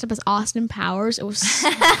years, he dressed up as Austin Powers. It was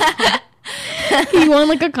he won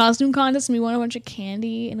like a costume contest and we won a bunch of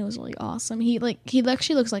candy and it was really awesome. He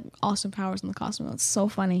actually looks like Austin Powers in the costume. It's so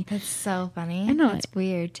funny. That's so funny. I know. It's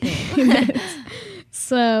weird too.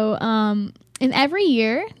 So, and every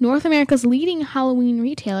year, North America's leading Halloween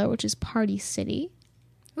retailer, which is Party City,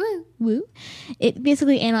 woo, it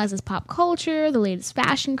basically analyzes pop culture, the latest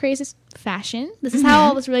fashion crazes. Fashion. This is how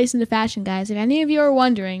all this relates into fashion, guys. If any of you are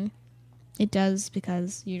wondering, it does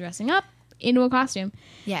because you're dressing up into a costume.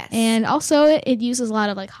 Yes. And also, it uses a lot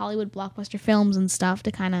of like Hollywood blockbuster films and stuff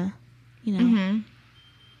to kind of, you know,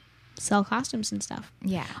 sell costumes and stuff.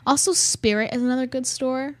 Yeah. Also, Spirit is another good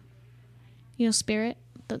store. You know, Spirit,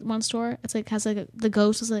 the one store. It's like has like the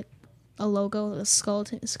ghost is like a logo, a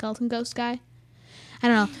skeleton ghost guy. I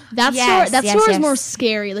don't know. That Yes, store, yes, store is yes. more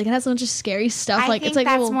scary. Like it has a bunch of scary stuff. I Like think it's like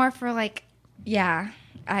that's little, more for like, yeah.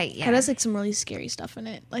 it has like some really scary stuff in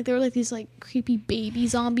it. Like there were like these like creepy baby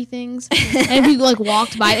zombie things, and if you like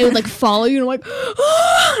walked by, it would like follow you, and I'm like,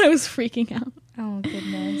 I was freaking out. Oh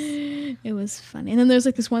goodness. It was funny. And then there's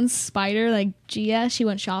like this one spider, like Gia. She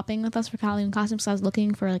went shopping with us for Halloween costumes. So I was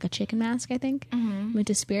looking for like a chicken mask, I think. Went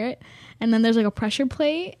to Spirit. And then there's like a pressure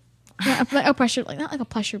plate. A pressure, like not like a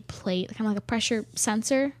pressure plate, kind of like a pressure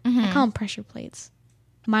sensor. I call them pressure plates.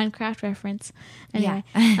 Minecraft reference. Anyway,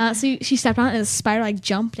 so she stepped on it and the spider like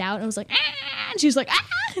jumped out and it was like, ah! And she was like, ah!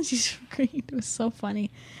 And she screamed. It was so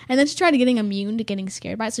funny. And then she tried getting immune to getting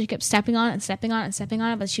scared by it. So she kept stepping on it and stepping on it and stepping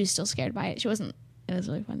on it, but she was still scared by it. She wasn't. It was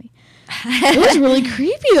really funny. It was really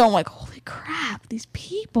creepy though. I'm like, holy crap, these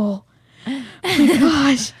people. Oh my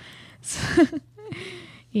gosh.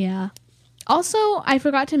 Yeah. Also, I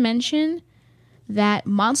forgot to mention that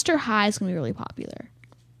Monster High is going to be really popular.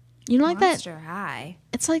 You know, like Monster that. High.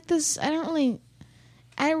 It's like this. I don't really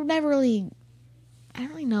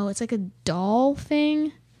know. It's like a doll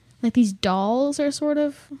thing. Like these dolls are sort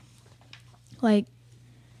of like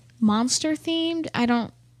monster themed.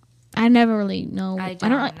 I never really know. I don't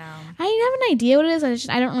know. I have an idea what it is.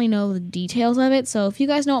 I don't really know the details of it. So if you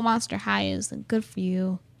guys know what Monster High is, then good for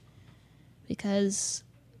you. Because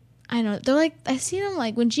I know they're like, I see them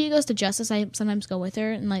like when Gia goes to Justice, I sometimes go with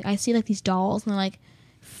her and like I see like these dolls and they're like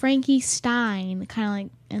Frankie Stein, kind of like,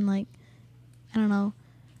 and like I don't know,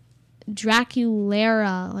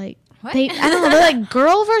 Draculera, like What? I don't know, they're like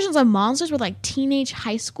girl versions of monsters with like teenage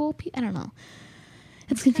high school people. I don't know,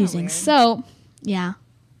 it's confusing. weird. So yeah,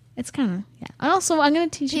 it's kind of yeah. And also, I'm gonna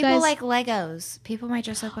teach you People guys. like Legos. People might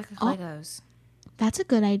dress up like Legos. That's a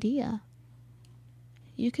good idea.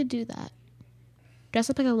 You could do that. Dress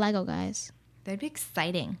up like a Lego, guys. That'd be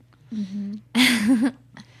exciting. Just That'd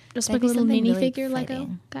like a be little something really minifigure Lego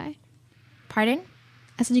exciting. guy. Pardon?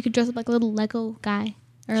 I said you could dress up like a little Lego guy,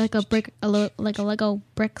 or like a brick, like a Lego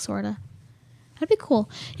brick, sorta. That'd be cool.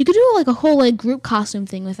 You could do like a whole like group costume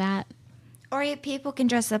thing with that. Or people can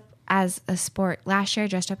dress up as a sport. Last year, I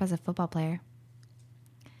dressed up as a football player.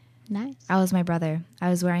 Nice. I was my brother. I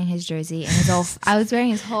was wearing his jersey and I was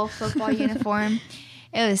wearing his whole football uniform.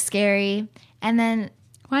 It was scary. And then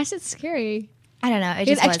Why is it scary? I don't know. It You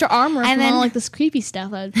just had extra was. armor And from then all like this creepy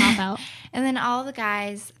stuff that would pop out. And then all the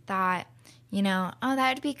guys thought, you know, oh,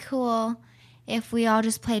 that would be cool if we all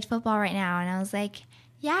just played football right now. And I was like,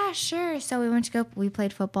 yeah, sure. So we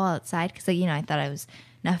played football outside because, you know, I thought I was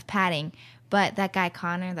enough padding. But that guy,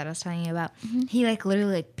 Connor, that I was telling you about, he like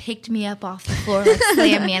literally like picked me up off the floor, like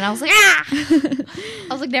slammed me. And I was like, ah! I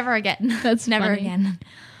was like, never again. That's never funny. again.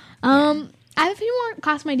 I have a few more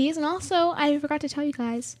costume ideas, and also I forgot to tell you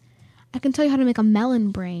guys, I can tell you how to make a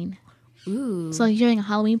melon brain. Ooh. So like, if you're having a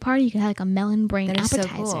Halloween party, you can have like a melon brain That is so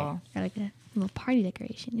appetizer, cool. or like a little party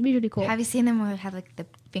decoration. It'd be really cool. Have you seen them where they have like the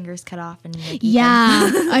fingers cut off and like, eat Yeah,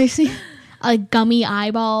 them? I see, like gummy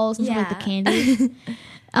eyeballs and stuff like the candy.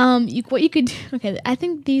 What you could do, okay, I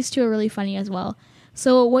think these two are really funny as well.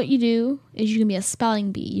 So what you do is you can be a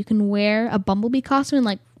spelling bee. You can wear a bumblebee costume and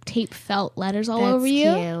like tape felt letters all That's over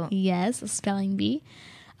you. cute. Yes, a spelling bee.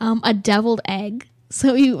 A deviled egg.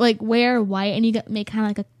 So you like wear white and you make kind of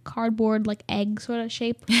like a cardboard like egg sort of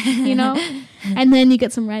shape, you know? And then you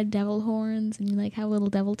get some red devil horns and you like have a little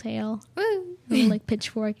devil tail. Woo. A little like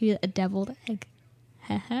pitchfork, you get a deviled egg.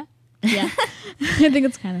 Yeah. I think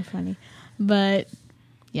it's kind of funny. But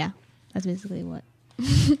yeah, that's basically what.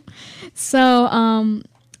 So,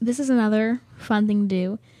 this is another fun thing to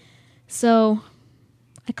do. So,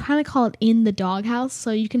 I kind of call it in the doghouse.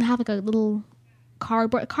 So you can have like a little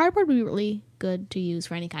cardboard. Cardboard would be really good to use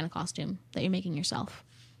for any kind of costume that you're making yourself.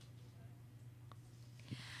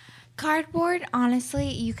 Cardboard, honestly,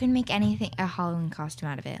 you can make anything a Halloween costume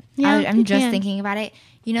out of it. Yeah, I'm just thinking about it.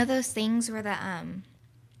 You know those things where the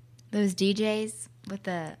those DJs with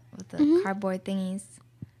the cardboard thingies.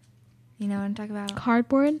 You know what I'm talking about?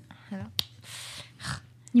 Cardboard? Hello?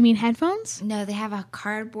 You mean headphones? No, they have a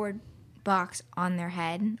cardboard box on their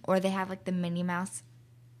head, or they have like the Minnie Mouse.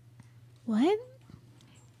 What?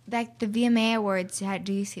 Like the VMA Awards.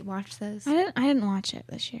 Do you watch those? I didn't watch it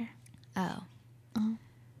this year. Oh.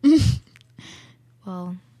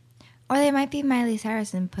 Well, or they might be Miley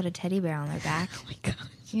Cyrus and put a teddy bear on their back. Oh my god.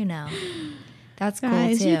 You know. That's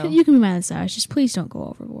Guys, cool too. you can be Miley Cyrus. Just please don't go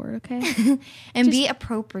overboard, okay? And be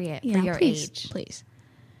appropriate for your age. Please.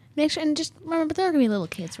 Make sure, and just remember, there are going to be little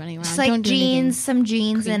kids running around. Just like don't jeans, some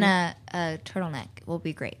jeans creepy. and a turtleneck will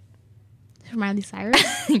be great. For Miley Cyrus?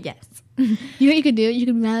 Yes. You know what you could do? You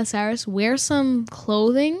could be Miley Cyrus. Wear some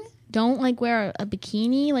clothing. Don't like wear a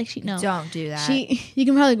bikini. Like no. Don't do that. You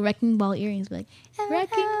can probably like wrecking ball earrings. Be like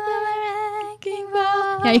wrecking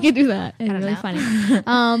ball. Yeah, you could do that. It's really funny.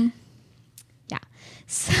 Yeah.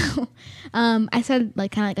 So, I said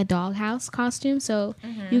like kind of like a doghouse costume. So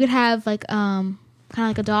you could have like kind of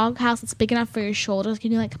like a doghouse that's big enough for your shoulders. You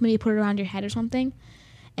can like maybe put it around your head or something,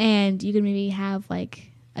 and you could maybe have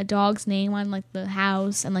like a dog's name on like the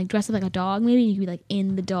house and like dress up like a dog. Maybe you could be like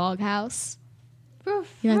in the doghouse. You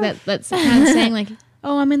know, like that's kind of saying like,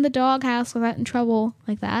 oh, I'm in the doghouse, I got in trouble,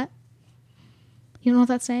 like that. You don't know what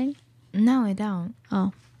that's saying? No, I don't.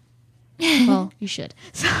 Oh, well, you should.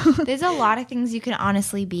 So there's a lot of things you can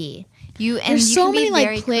honestly be. There's you so can be many like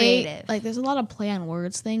very play, creative. like there's a lot of play on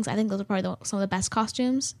words things. I think those are probably some of the best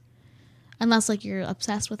costumes. Unless like you're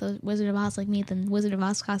obsessed with a Wizard of Oz like me, then Wizard of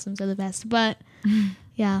Oz costumes are the best. But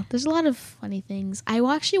yeah, there's a lot of funny things.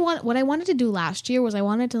 What I wanted to do last year was I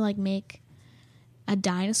wanted to like make a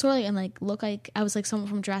dinosaur and like look like I was like someone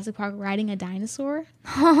from Jurassic Park riding a dinosaur.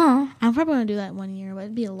 I'm probably gonna do that one year, but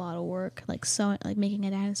it'd be a lot of work, like making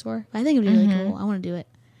a dinosaur. But I think it'd be really cool. I want to do it.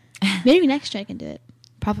 Maybe next year I can do it.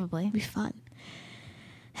 Probably. It'd be fun.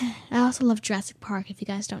 I also love Jurassic Park. If you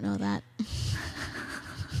guys don't know that.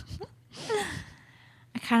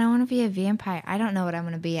 I kind of want to be a vampire. I don't know what I'm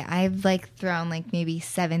going to be. I've like thrown like maybe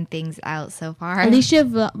 7 things out so far. At least you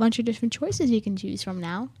have a bunch of different choices you can choose from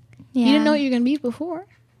now. Yeah. You didn't know what you were going to be before.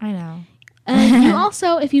 I know. You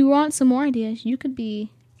also, if you want some more ideas, you could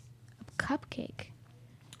be a cupcake.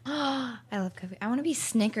 I love cupcake. I want to be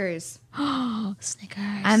Snickers. Oh,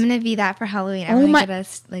 Snickers. I'm going to be that for Halloween. I Oh want to my- get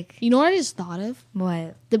us like... You know what I just thought of?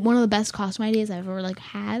 What? One of the best costume ideas I've ever like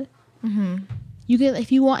had. Mm-hmm. You could,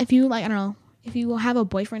 if you like, I don't know, if you have a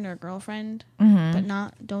boyfriend or a girlfriend, but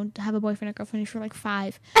don't have a boyfriend or girlfriend if you're like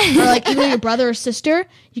 5, or like even your brother or sister,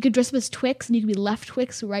 you could dress up as Twix and you could be left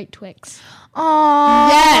Twix, right Twix. Oh,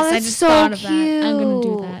 Yes, I just thought of that. I'm gonna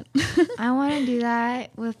do that. I want to do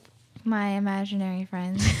that with my imaginary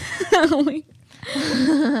friends.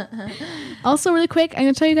 Also, really quick, I'm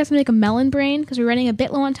gonna tell you guys to make a melon brain because we're running a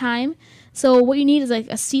bit low on time. So what you need is like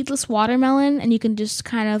a seedless watermelon, and you can just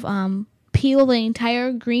kind of peel the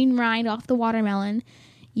entire green rind off the watermelon.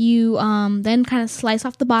 You then kind of slice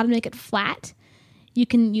off the bottom, make it flat. You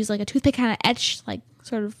can use like a toothpick, kind of etch like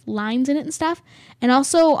sort of lines in it and stuff. And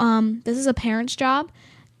also, this is a parent's job.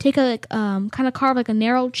 Take a kind of carve like a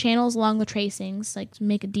narrow channels along the tracings, like to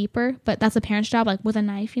make it deeper. But that's a parent's job, like with a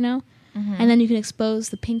knife, you know. And then you can expose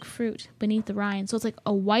the pink fruit beneath the rind. So it's like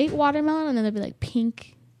a white watermelon, and then there'll be like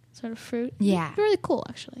pink sort of fruit. Yeah, it'd be really cool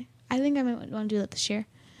actually. I think I might want to do that this year.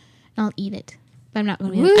 And I'll eat it, but I'm not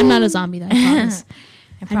going to. I'm not a zombie though. I promise.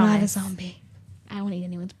 I'm not a zombie. I won't eat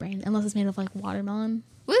anyone's brain unless it's made of like watermelon.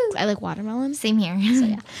 Woo! I like watermelon. Same here. So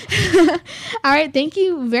yeah. All right. Thank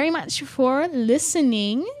you very much for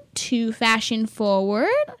listening to Fashion Forward.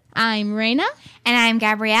 I'm Raina. And I'm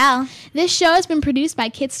Gabrielle. This show has been produced by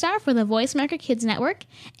Kidstar for the Voice America Kids Network.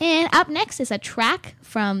 And up next is a track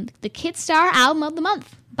from the Kidstar Album of the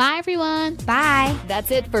Month. Bye, everyone. Bye. That's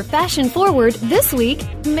it for Fashion Forward this week.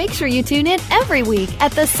 Make sure you tune in every week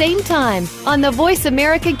at the same time on the Voice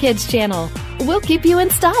America Kids channel. We'll keep you in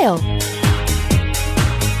style.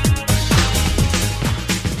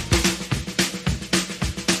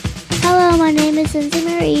 Hello, my name is Lindsay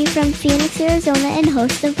Marie from Phoenix, Arizona, and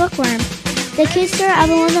host of Bookworm. The Kidstar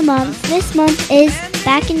Album of the Month this month is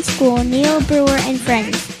Back in School, Neil Brewer and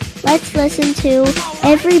Friends. Let's listen to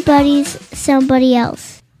Everybody's Somebody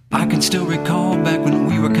Else. I can still recall back when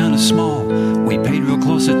we were kind of small. We paid real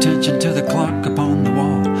close attention to the clock upon the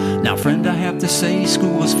wall. Now, friend, I have to say,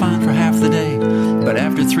 school was fine for half the day. But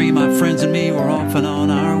after 3, my friends and me were off and on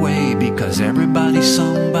our way. Because everybody's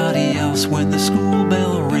somebody else when the school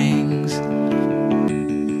bell rings.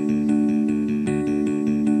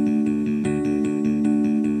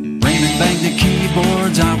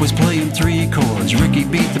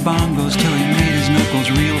 bongos till he made his knuckles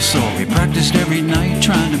real sore. We practiced every night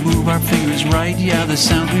trying to move our fingers right. Yeah, the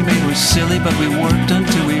sounds we made were silly, but we worked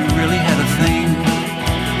until we really had a thing.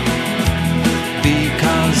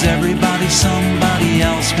 Because everybody's somebody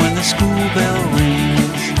else when the school bell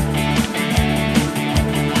rings.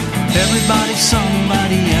 Everybody's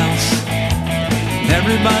somebody else.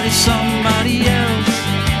 Everybody's somebody else.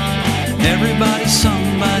 Everybody's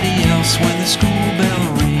somebody else when the school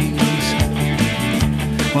bell rings.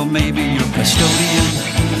 Well, maybe your custodian,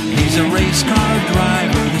 he's a race car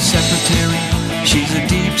driver. The secretary, she's a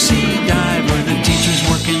deep sea diver. The teacher's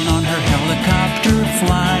working on her helicopter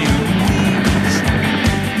flyer wings.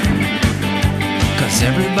 'Cause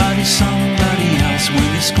everybody's somebody else when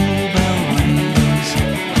the school bell rings.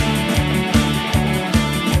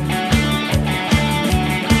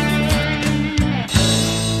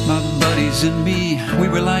 My buddies and me, we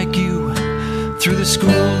were like you. Through the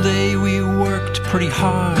school day we worked pretty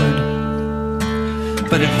hard.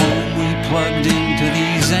 But at home we plugged into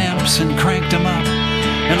these amps and cranked them up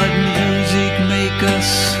and let music make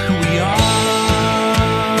us who we are.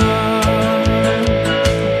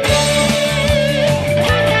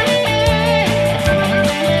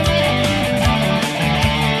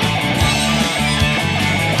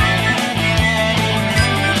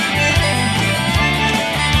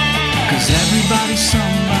 'Cause everybody's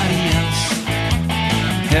somebody else.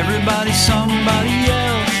 Everybody's somebody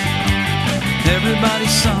else.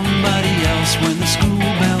 Everybody's somebody else when the school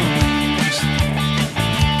bell rings.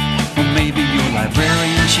 Or maybe your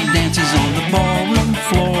librarian, she dances on the ballroom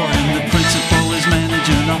floor, and the principal is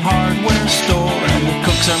managing a hardware store, and the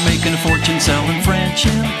cooks are making a fortune selling French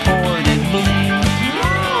imported bling.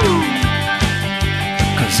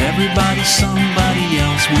 'Cause everybody's somebody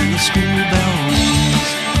else when the school bell rings.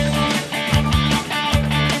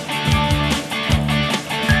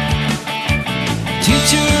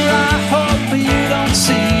 Teacher, I hope you don't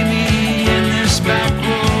see me in this back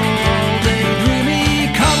row daydreaming.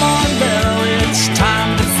 Come on, Bell, it's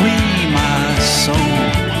time to free my soul.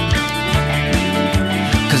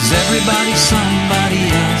 'Cause everybody's somebody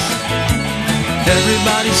else.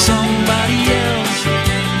 Everybody's somebody else.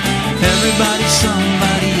 Everybody's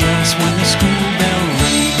somebody else when the school bell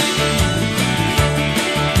rings.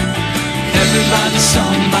 Everybody's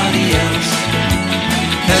somebody else.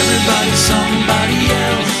 Everybody's somebody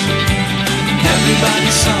else.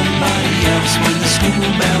 Everybody's somebody else when the school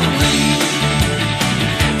bell rings.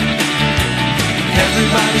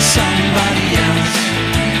 Everybody's somebody else.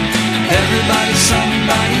 Everybody's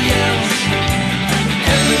somebody else.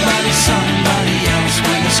 Everybody's somebody else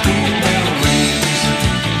when the school bell rings.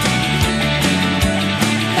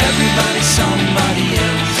 Everybody's somebody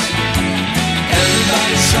else.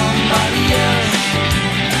 Everybody's somebody else.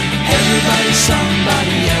 Everybody's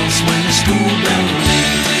somebody else when the school bell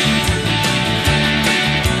rings.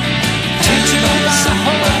 Teacher,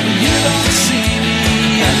 somebody, you don't see me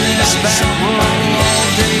in this back row all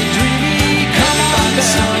day dreaming. Come on,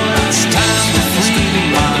 Bell, it's time to free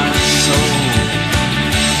my soul.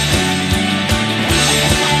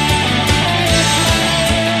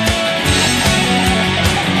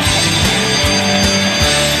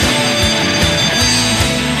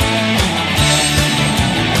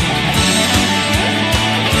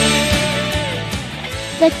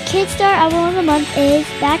 The Kid Star Album of the Month is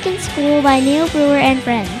Back in School by Neil Brewer and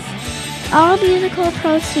Friends. All musical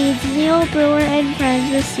proceeds Neil Brewer and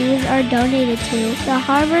Friends receives are donated to the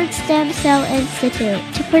Harvard Stem Cell Institute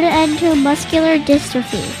to put an end to muscular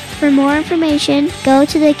dystrophy. For more information, go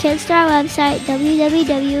to the Kid Star website,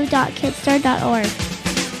 www.kidstar.org.